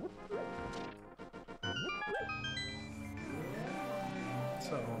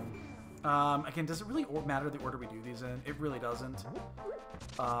 So, again, does it really matter the order we do these in? It really doesn't.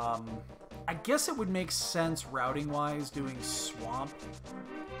 I guess it would make sense routing-wise doing swamp,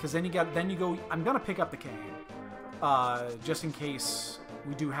 because then you go. I'm gonna pick up the cane, just in case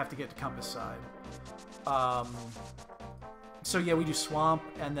we do have to get to compass side. So yeah, we do swamp,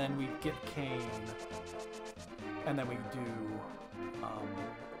 and then we get cane, and then we do. Oh,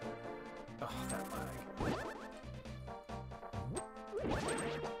 that lag.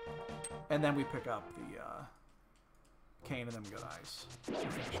 And then we pick up the cane, and then we go to ice. We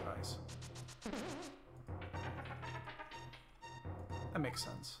finish at ice. That makes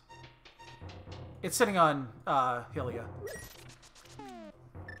sense. It's sitting on Hylia.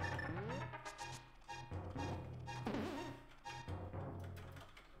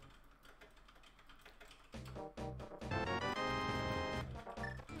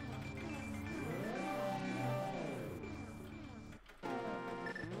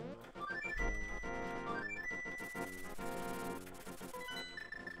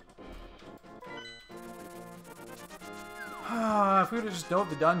 If we would have just dove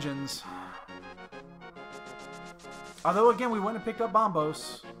the dungeons. Although, again, we went and picked up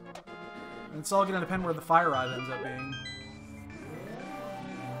Bombos. And it's all going to depend where the fire rod ends up being.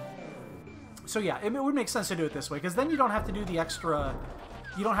 So yeah, it would make sense to do it this way, because then you don't have to do the extra...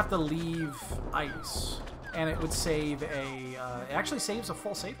 You don't have to leave ice. And it would save a... it actually saves a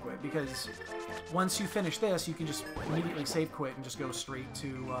full save quit, because once you finish this, you can just immediately save quit and just go straight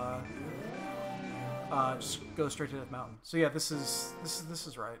to... just go straight to Death Mountain. So yeah, this is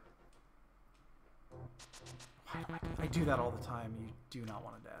right. Why do I do that all the time? You do not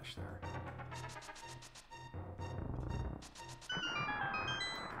want to dash there.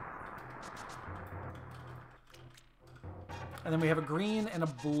 And then we have a green and a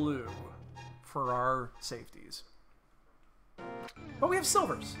blue for our safeties. But we have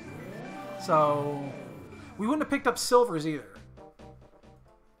silvers. So we wouldn't have picked up silvers either.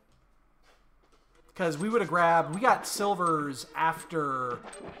 Because we would have grabbed... We got silvers after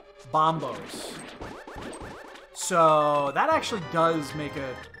Bombos. So that actually does make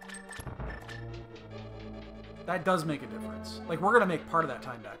a... That does make a difference. Like, we're going to make part of that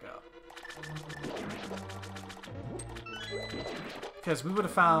time back up. Because we would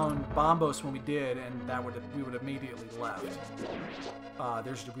have found Bombos when we did, and that would we would have immediately left.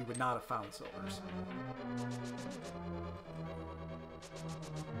 We would not have found silvers.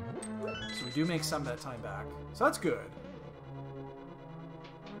 So we do make some of that time back. So that's good.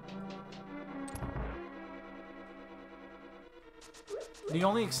 The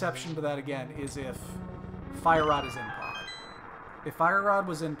only exception to that, again, is if Fire Rod is in pod. If Fire Rod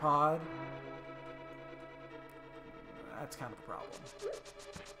was in pod, that's kind of the problem.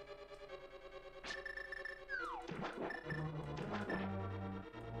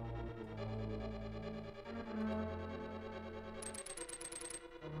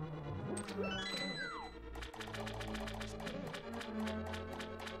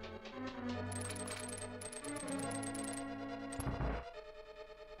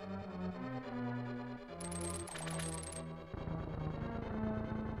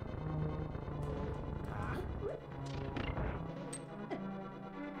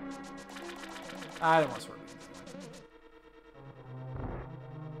 I don't want to sword beams.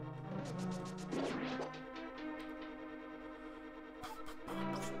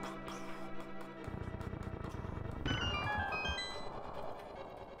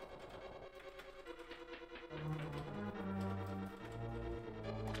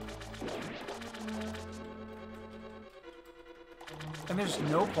 And there's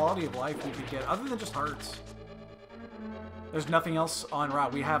no quality of life we could get other than just hearts. There's nothing else on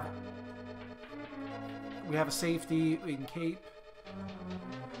route. We have a safety, we can cape.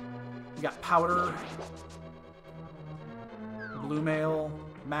 We got powder, blue mail,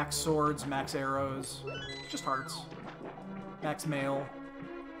 max swords, max arrows, just hearts. Max mail,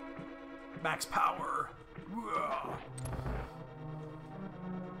 max power.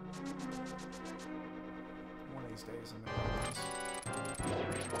 One of these days I'm gonna do this.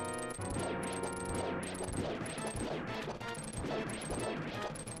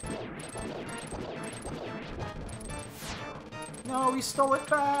 No, he stole it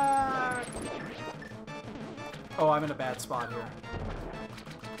back! Oh, I'm in a bad spot here.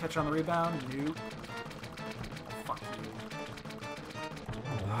 Catch on the rebound? Nope. Fuck you.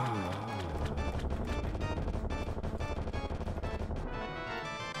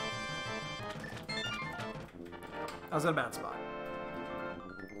 I was in a bad spot.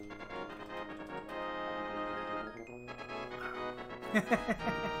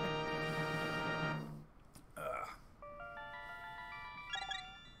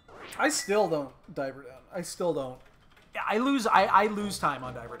 I still don't diver down. I still don't. I lose time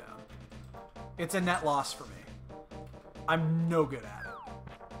on diver down. It's a net loss for me. I'm no good at it.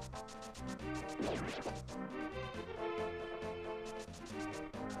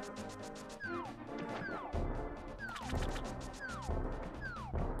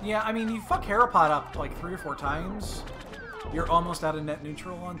 Yeah, I mean, you fuck Herapod up like 3 or 4 times, you're almost out of net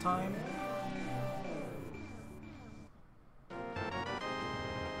neutral on time.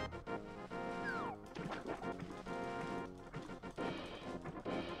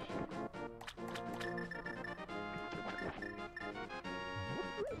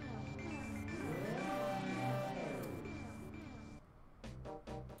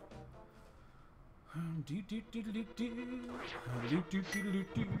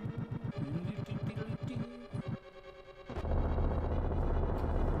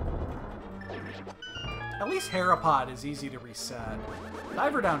 At least Herapod is easy to reset.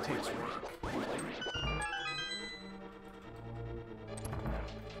 Diver down takes work.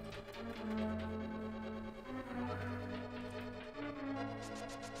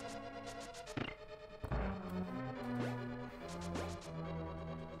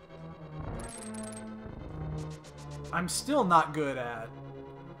 I'm still not good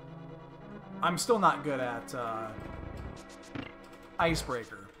at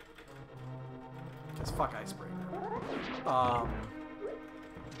Icebreaker. Because fuck Icebreaker.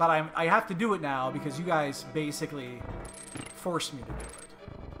 But I have to do it now because you guys basically forced me to do it.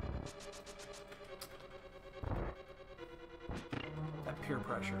 That peer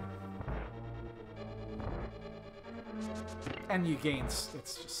pressure. And you gain, it's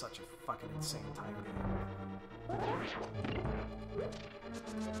just such a fucking insane time game.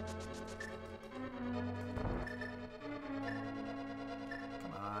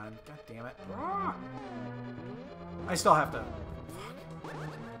 Come on, god damn it. Ah! I still have to... Fuck.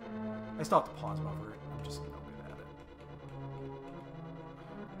 I still have to pause buffer it. I'm just no good at it.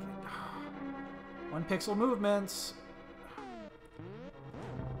 Okay. 1 pixel movements.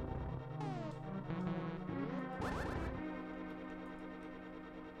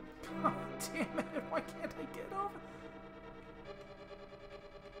 God damn it, why can't I get over?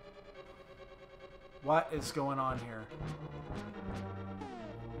 What is going on here?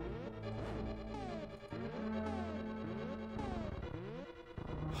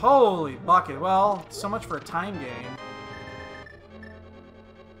 Holy bucket. Well, so much for a time gain.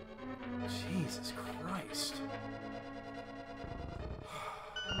 Jesus Christ.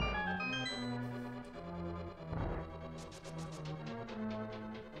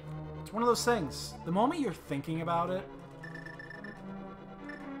 It's one of those things. The moment you're thinking about it,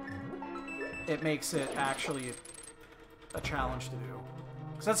 it makes it actually a challenge to do.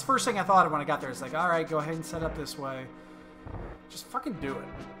 Because that's the first thing I thought of when I got there. It's like, alright, go ahead and set up this way. Just fucking do it.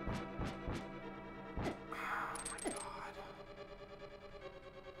 Oh my god.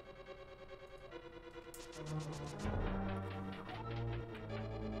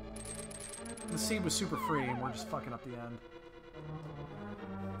 The seed was super free and we're just fucking up the end.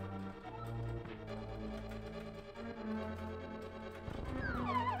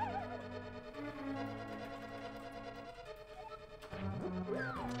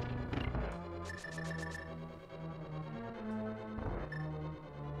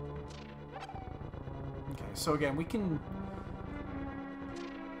 So again, we can...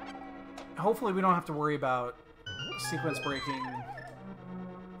 Hopefully we don't have to worry about sequence breaking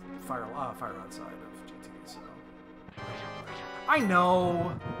fire outside of GT, so... I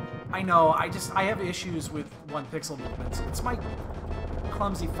know! I have issues with 1 pixel movements. It's my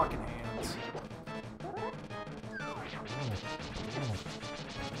clumsy fucking hands.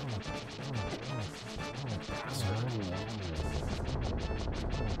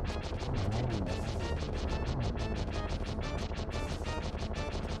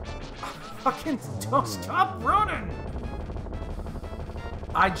 Fucking don't stop running!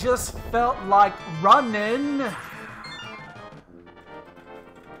 I just felt like running!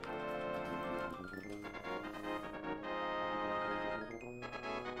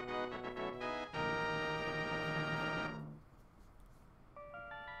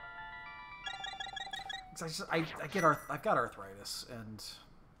 I've got arthritis, and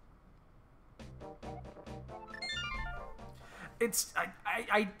it's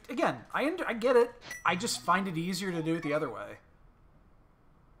I get it. I just find it easier to do it the other way.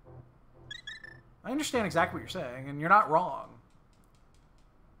 I understand exactly what you're saying, and you're not wrong.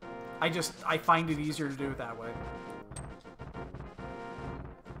 I find it easier to do it that way.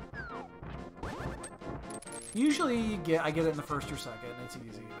 Usually I get it in the first or second, and it's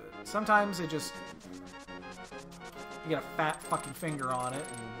easy. But sometimes it just... You get a fat fucking finger on it,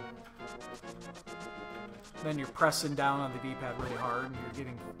 and then you're pressing down on the D-pad really hard, and you're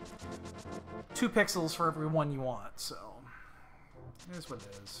getting 2 pixels for every one you want, so... It is what it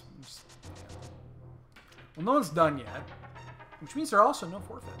is. Just, yeah. Well, no one's done yet, which means there are also no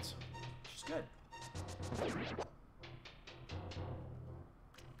forfeits, which is good.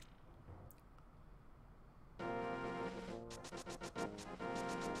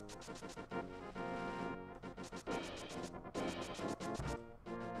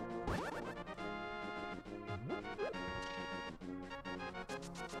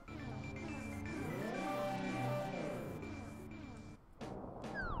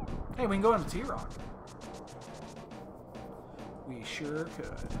 Hey, we can go into T-Rock. We sure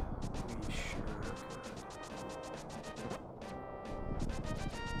could. We sure could.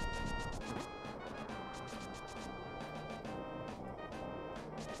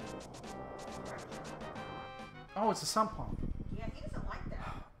 Oh, it's a sump pump. Yeah, he doesn't like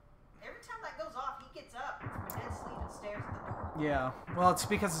that. Every time that goes off, he gets up from dead sleep and stares at the door. Yeah, well, it's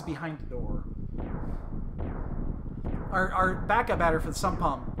because it's behind the door. Our backup battery for the sump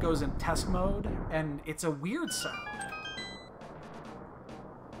pump goes in test mode, and it's a weird sound.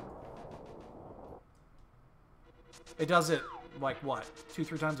 It does it, like, what,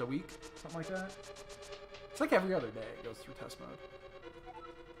 2-3 times a week? Something like that? It's like every other day it goes through test mode.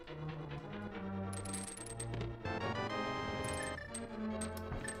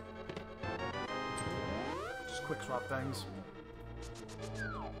 Just quick swap things.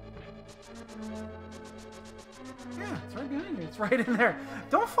 Yeah, it's right behind me. It's right in there.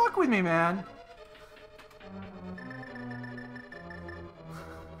 Don't fuck with me, man.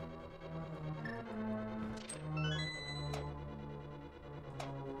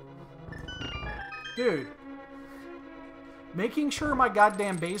 Dude. Making sure my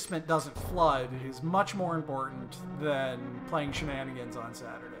goddamn basement doesn't flood is much more important than playing shenanigans on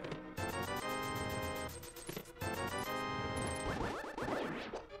Saturday.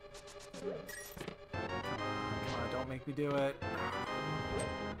 Make me do it.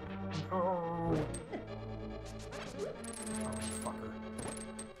 Oh. Oh, fucker.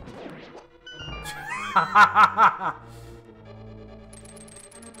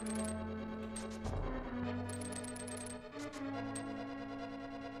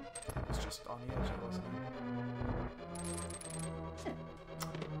 It's just on the edge, wasn't it?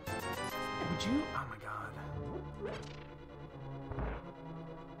 Did you? Oh my god.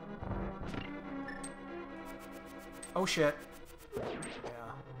 Oh shit. Yeah.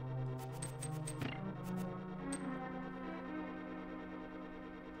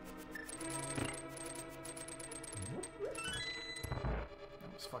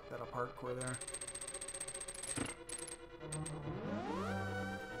 Let's fuck that up hardcore there.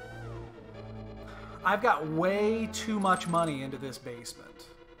 I've got way too much money into this basement.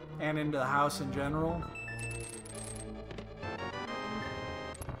 And into the house in general.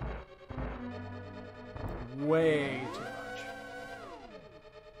 Way too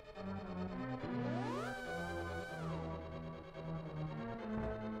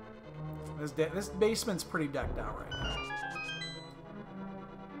much. This basement's pretty decked out right now.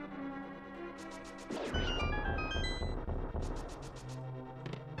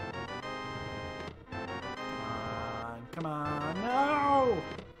 Come on, no!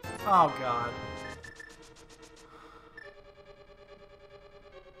 Oh, God.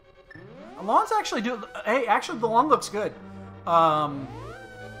 The lawns actually do... Hey, actually, the lawn looks good. And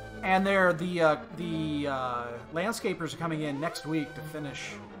the landscapers are coming in next week to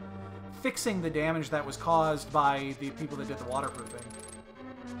finish fixing the damage that was caused by the people that did the waterproofing.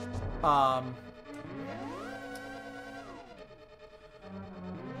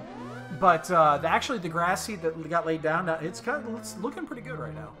 But actually, the grass seed that got laid down, it's looking pretty good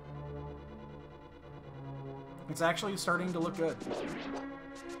right now. It's actually starting to look good.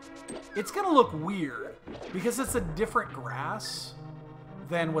 It's going to look weird because it's a different grass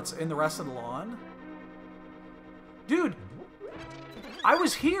than what's in the rest of the lawn. Dude, I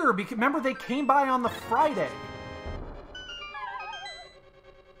was here because, remember, they came by on the Friday.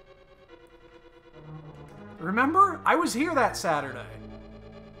 Remember? I was here that Saturday.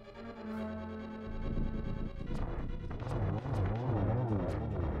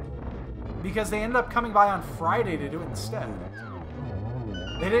 Because they ended up coming by on Friday to do it instead.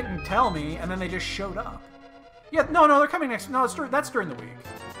 They didn't tell me, and then they just showed up. Yeah, no, they're coming next... No, that's during the week.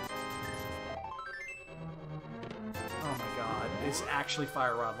 Oh my god. It's actually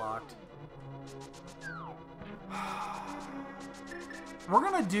fire rod locked. We're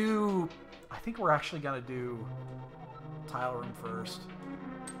gonna do... I think we're actually gonna do tile room first.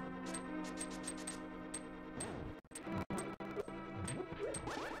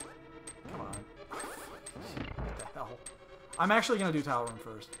 Come on. What the hell? I'm actually gonna do tile room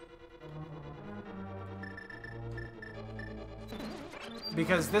first.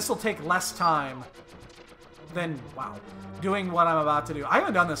 Because this will take less time than, wow, doing what I'm about to do. I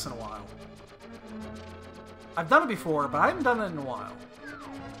haven't done this in a while. I've done it before, but I haven't done it in a while.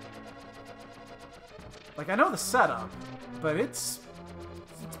 Like, I know the setup, but it's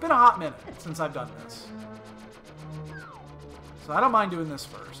been a hot minute since I've done this. So I don't mind doing this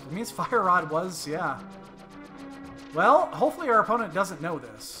first. It means Fire Rod was, yeah. Well, hopefully our opponent doesn't know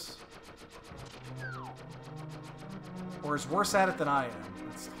this. Or is worse at it than I am.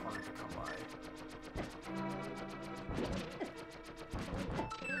 It's hard to come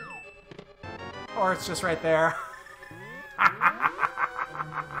by. Or it's just right there.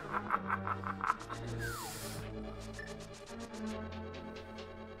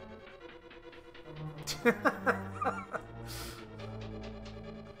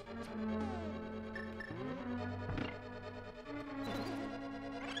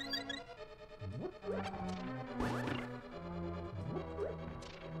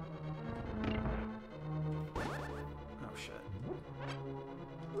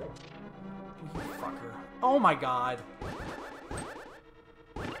 Oh my god.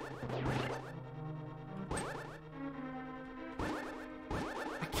 I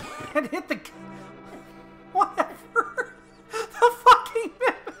can't hit the... Whatever. The fucking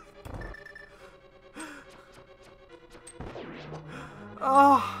mimic.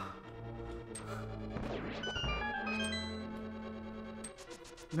 Oh.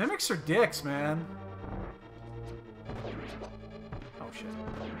 Mimics are dicks, man. Oh shit.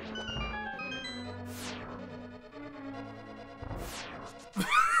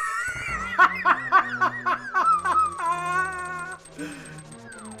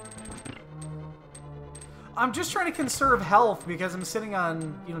 I'm just trying to conserve health because I'm sitting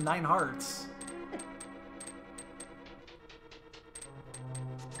on, 9 hearts.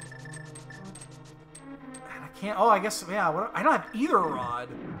 And I can't... Oh, I guess... Yeah, I don't have either rod.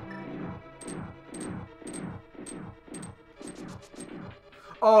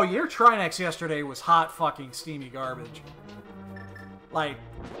 Oh, your Trinex yesterday was hot fucking steamy garbage. Like,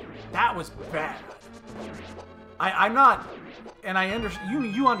 that was bad. I'm not... And I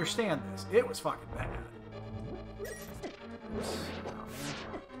understand... You understand this. It was fucking bad.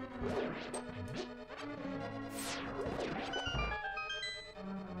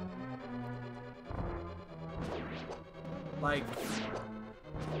 Like,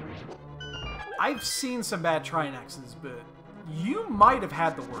 I've seen some bad Trinexes, but you might have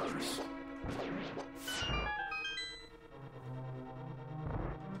had the worst.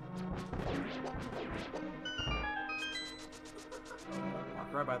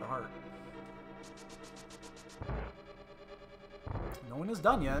 Walk right by the heart. No one is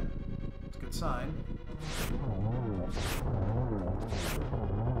done yet. It's a good sign.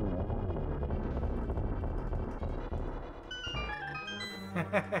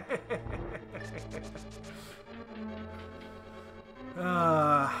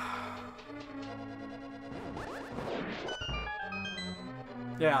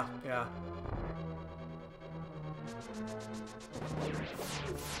 Yeah, yeah.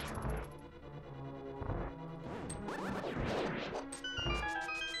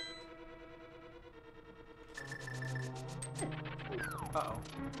 Uh-oh.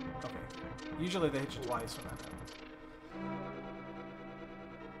 Okay. Usually they hit you twice when that happens.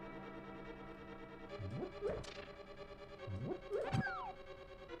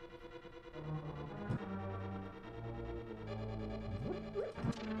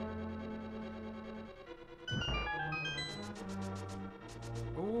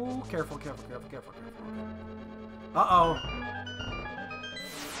 Ooh, careful, careful, careful, careful, careful. Uh-oh.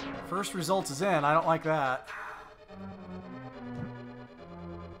 First result is in. I don't like that.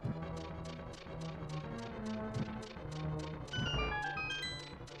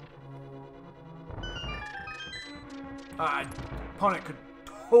 Opponent could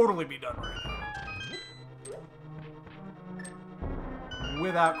totally be done right now.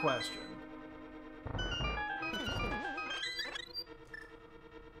 Without question.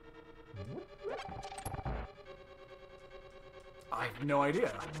 I have no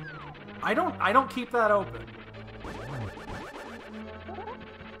idea. I don't keep that open.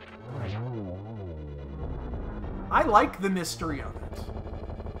 I like the mystery of it.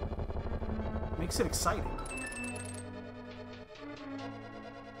 Makes it exciting.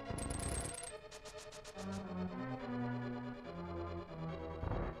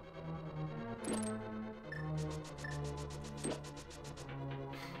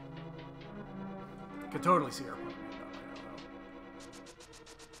 Could totally see her.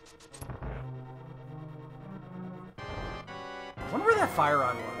 I wonder where that fire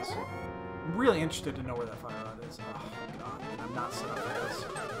rod was. I'm really interested to know where that fire rod is. Oh god, I'm not set up for this.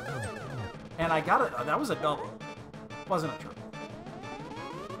 And I got it. That was a double. Wasn't a triple.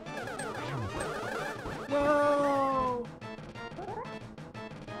 No.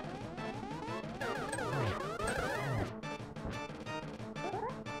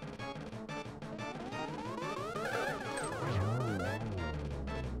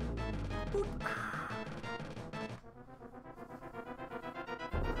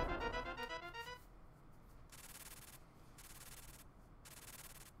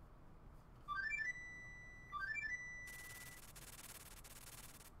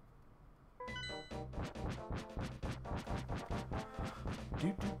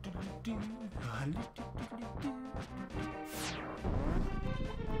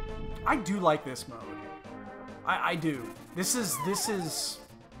 I do like this mode. I do. This is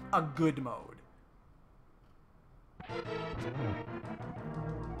a good mode.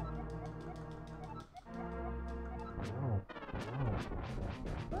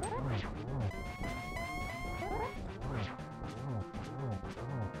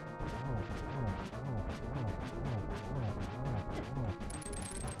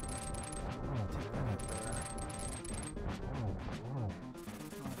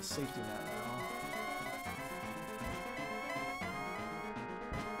 Safety net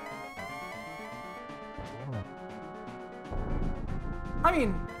now. I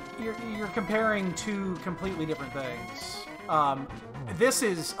mean, you're comparing two completely different things. This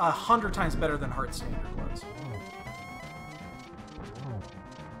is 100 times better than Heart Standard was.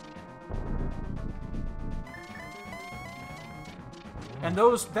 And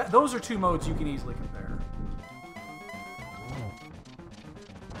those are two modes you can easily compare.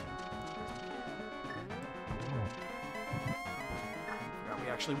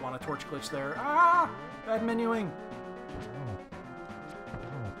 Actually want a torch glitch there. Ah! Bad menuing.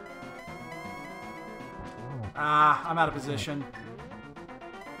 Ah, I'm out of position.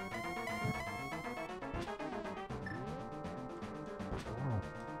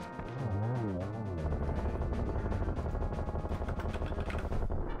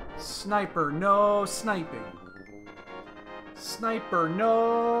 Sniper, no sniping. Sniper,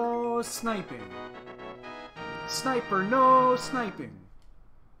 no sniping. Sniper, no sniping.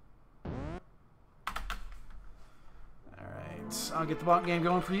 Alright, I'll get the bot game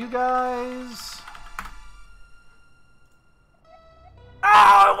going for you guys.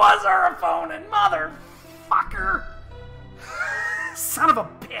 was our opponent, motherfucker! Son of a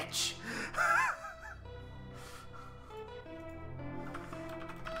bitch!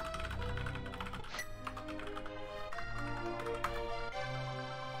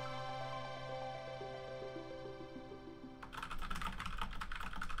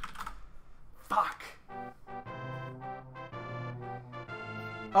 Fuck.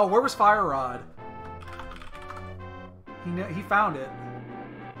 Oh, where was Fire Rod? He found it.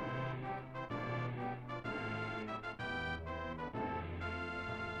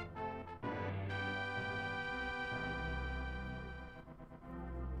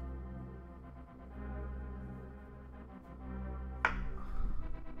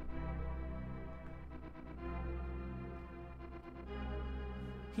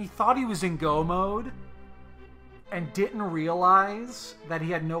 He thought he was in go mode and didn't realize that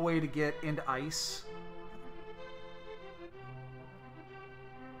he had no way to get into ice.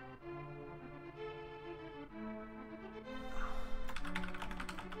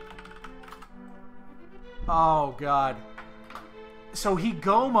 Oh, God. So he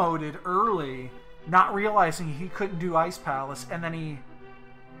go-moded early, not realizing he couldn't do Ice Palace, and then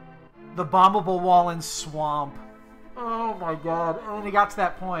the bombable wall in Swamp. Oh, my God. And then he got to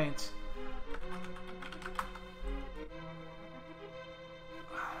that point.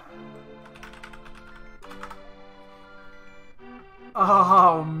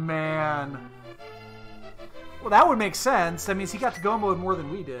 Oh, man. Well, that would make sense. That means he got to go-mode more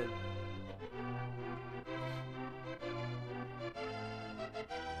than we did.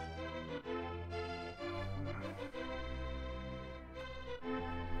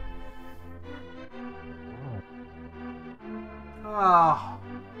 Oh,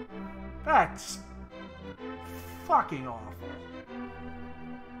 that's fucking awful.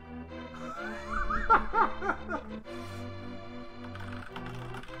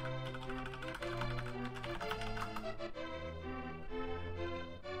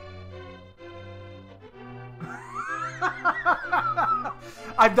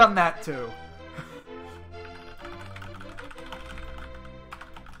 I've done that too.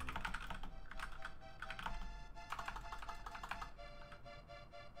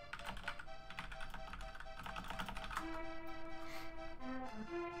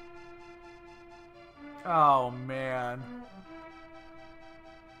 Oh, man.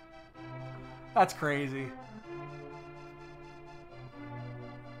 That's crazy.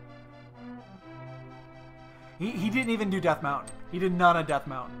 He didn't even do Death Mountain. He did none of Death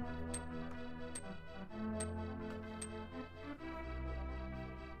Mountain.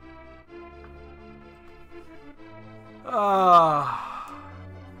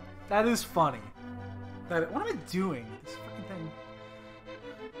 That is funny. What am I doing? This fucking thing.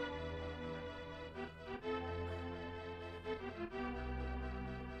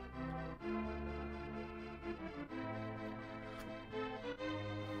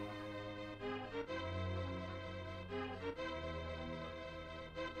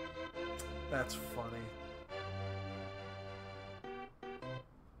 That's funny.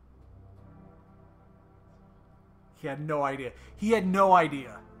 He had no idea. He had no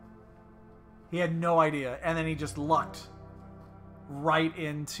idea. He had no idea. And then he just lucked right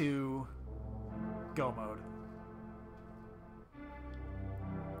into go mode.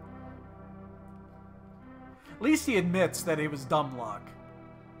 At least he admits that it was dumb luck.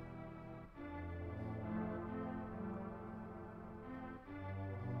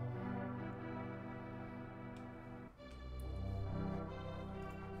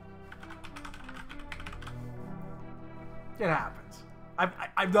 It happens.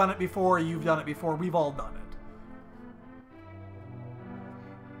 I've done it before. You've done it before. We've all done it.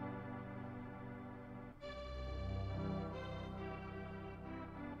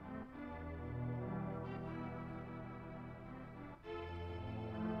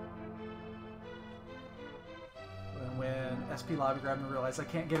 And when SP Lobby grabbed me and realized I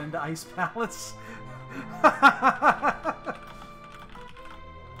can't get into Ice Palace.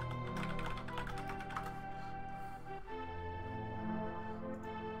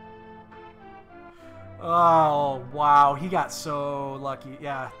 Oh, wow. He got so lucky.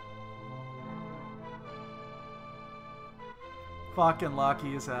 Yeah. Fucking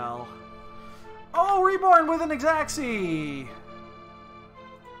lucky as hell. Oh, Reborn with an Exaxi!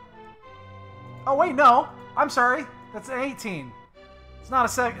 Oh, wait, no. I'm sorry. That's an 18. It's not a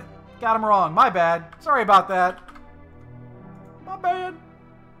second. Got him wrong. My bad. Sorry about that. My bad.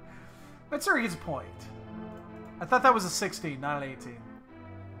 But sir, he gets a point. I thought that was a 16, not an 18.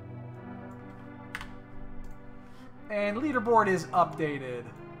 And leaderboard is updated.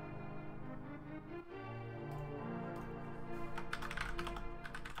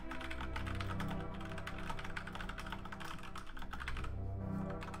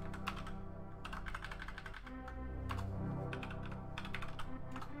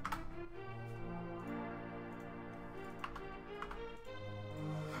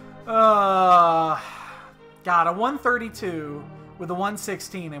 Got a 132 with a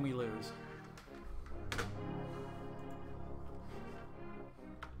 116, and we lose.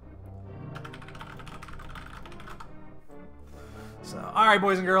 So, all right,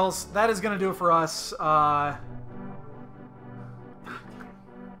 boys and girls, that is going to do it for us.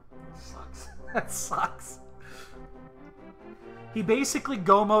 Sucks. That sucks. He basically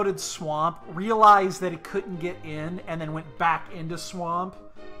go-moded Swamp, realized that he couldn't get in, and then went back into Swamp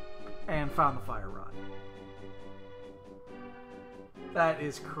and found the Fire Rod. That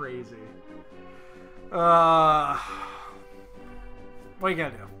is crazy. What are you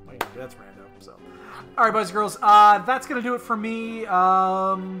gonna do? What are you gonna do? That's random. So, all right, boys and girls, that's gonna do it for me.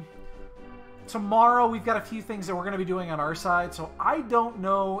 Tomorrow we've got a few things that we're gonna be doing on our side, so I don't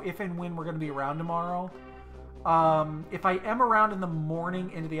know if and when we're gonna be around tomorrow. If I am around in the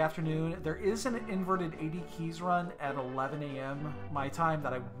morning into the afternoon, there is an inverted 80 keys run at 11 a.m. my time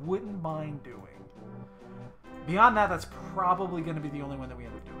that I wouldn't mind doing. Beyond that, that's probably going to be the only one that we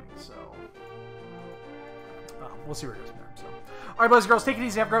end up doing. So, we'll see where it goes from there. So, all right, boys and girls, take it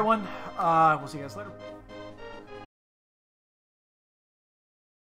easy. Have a great one. We'll see you guys later.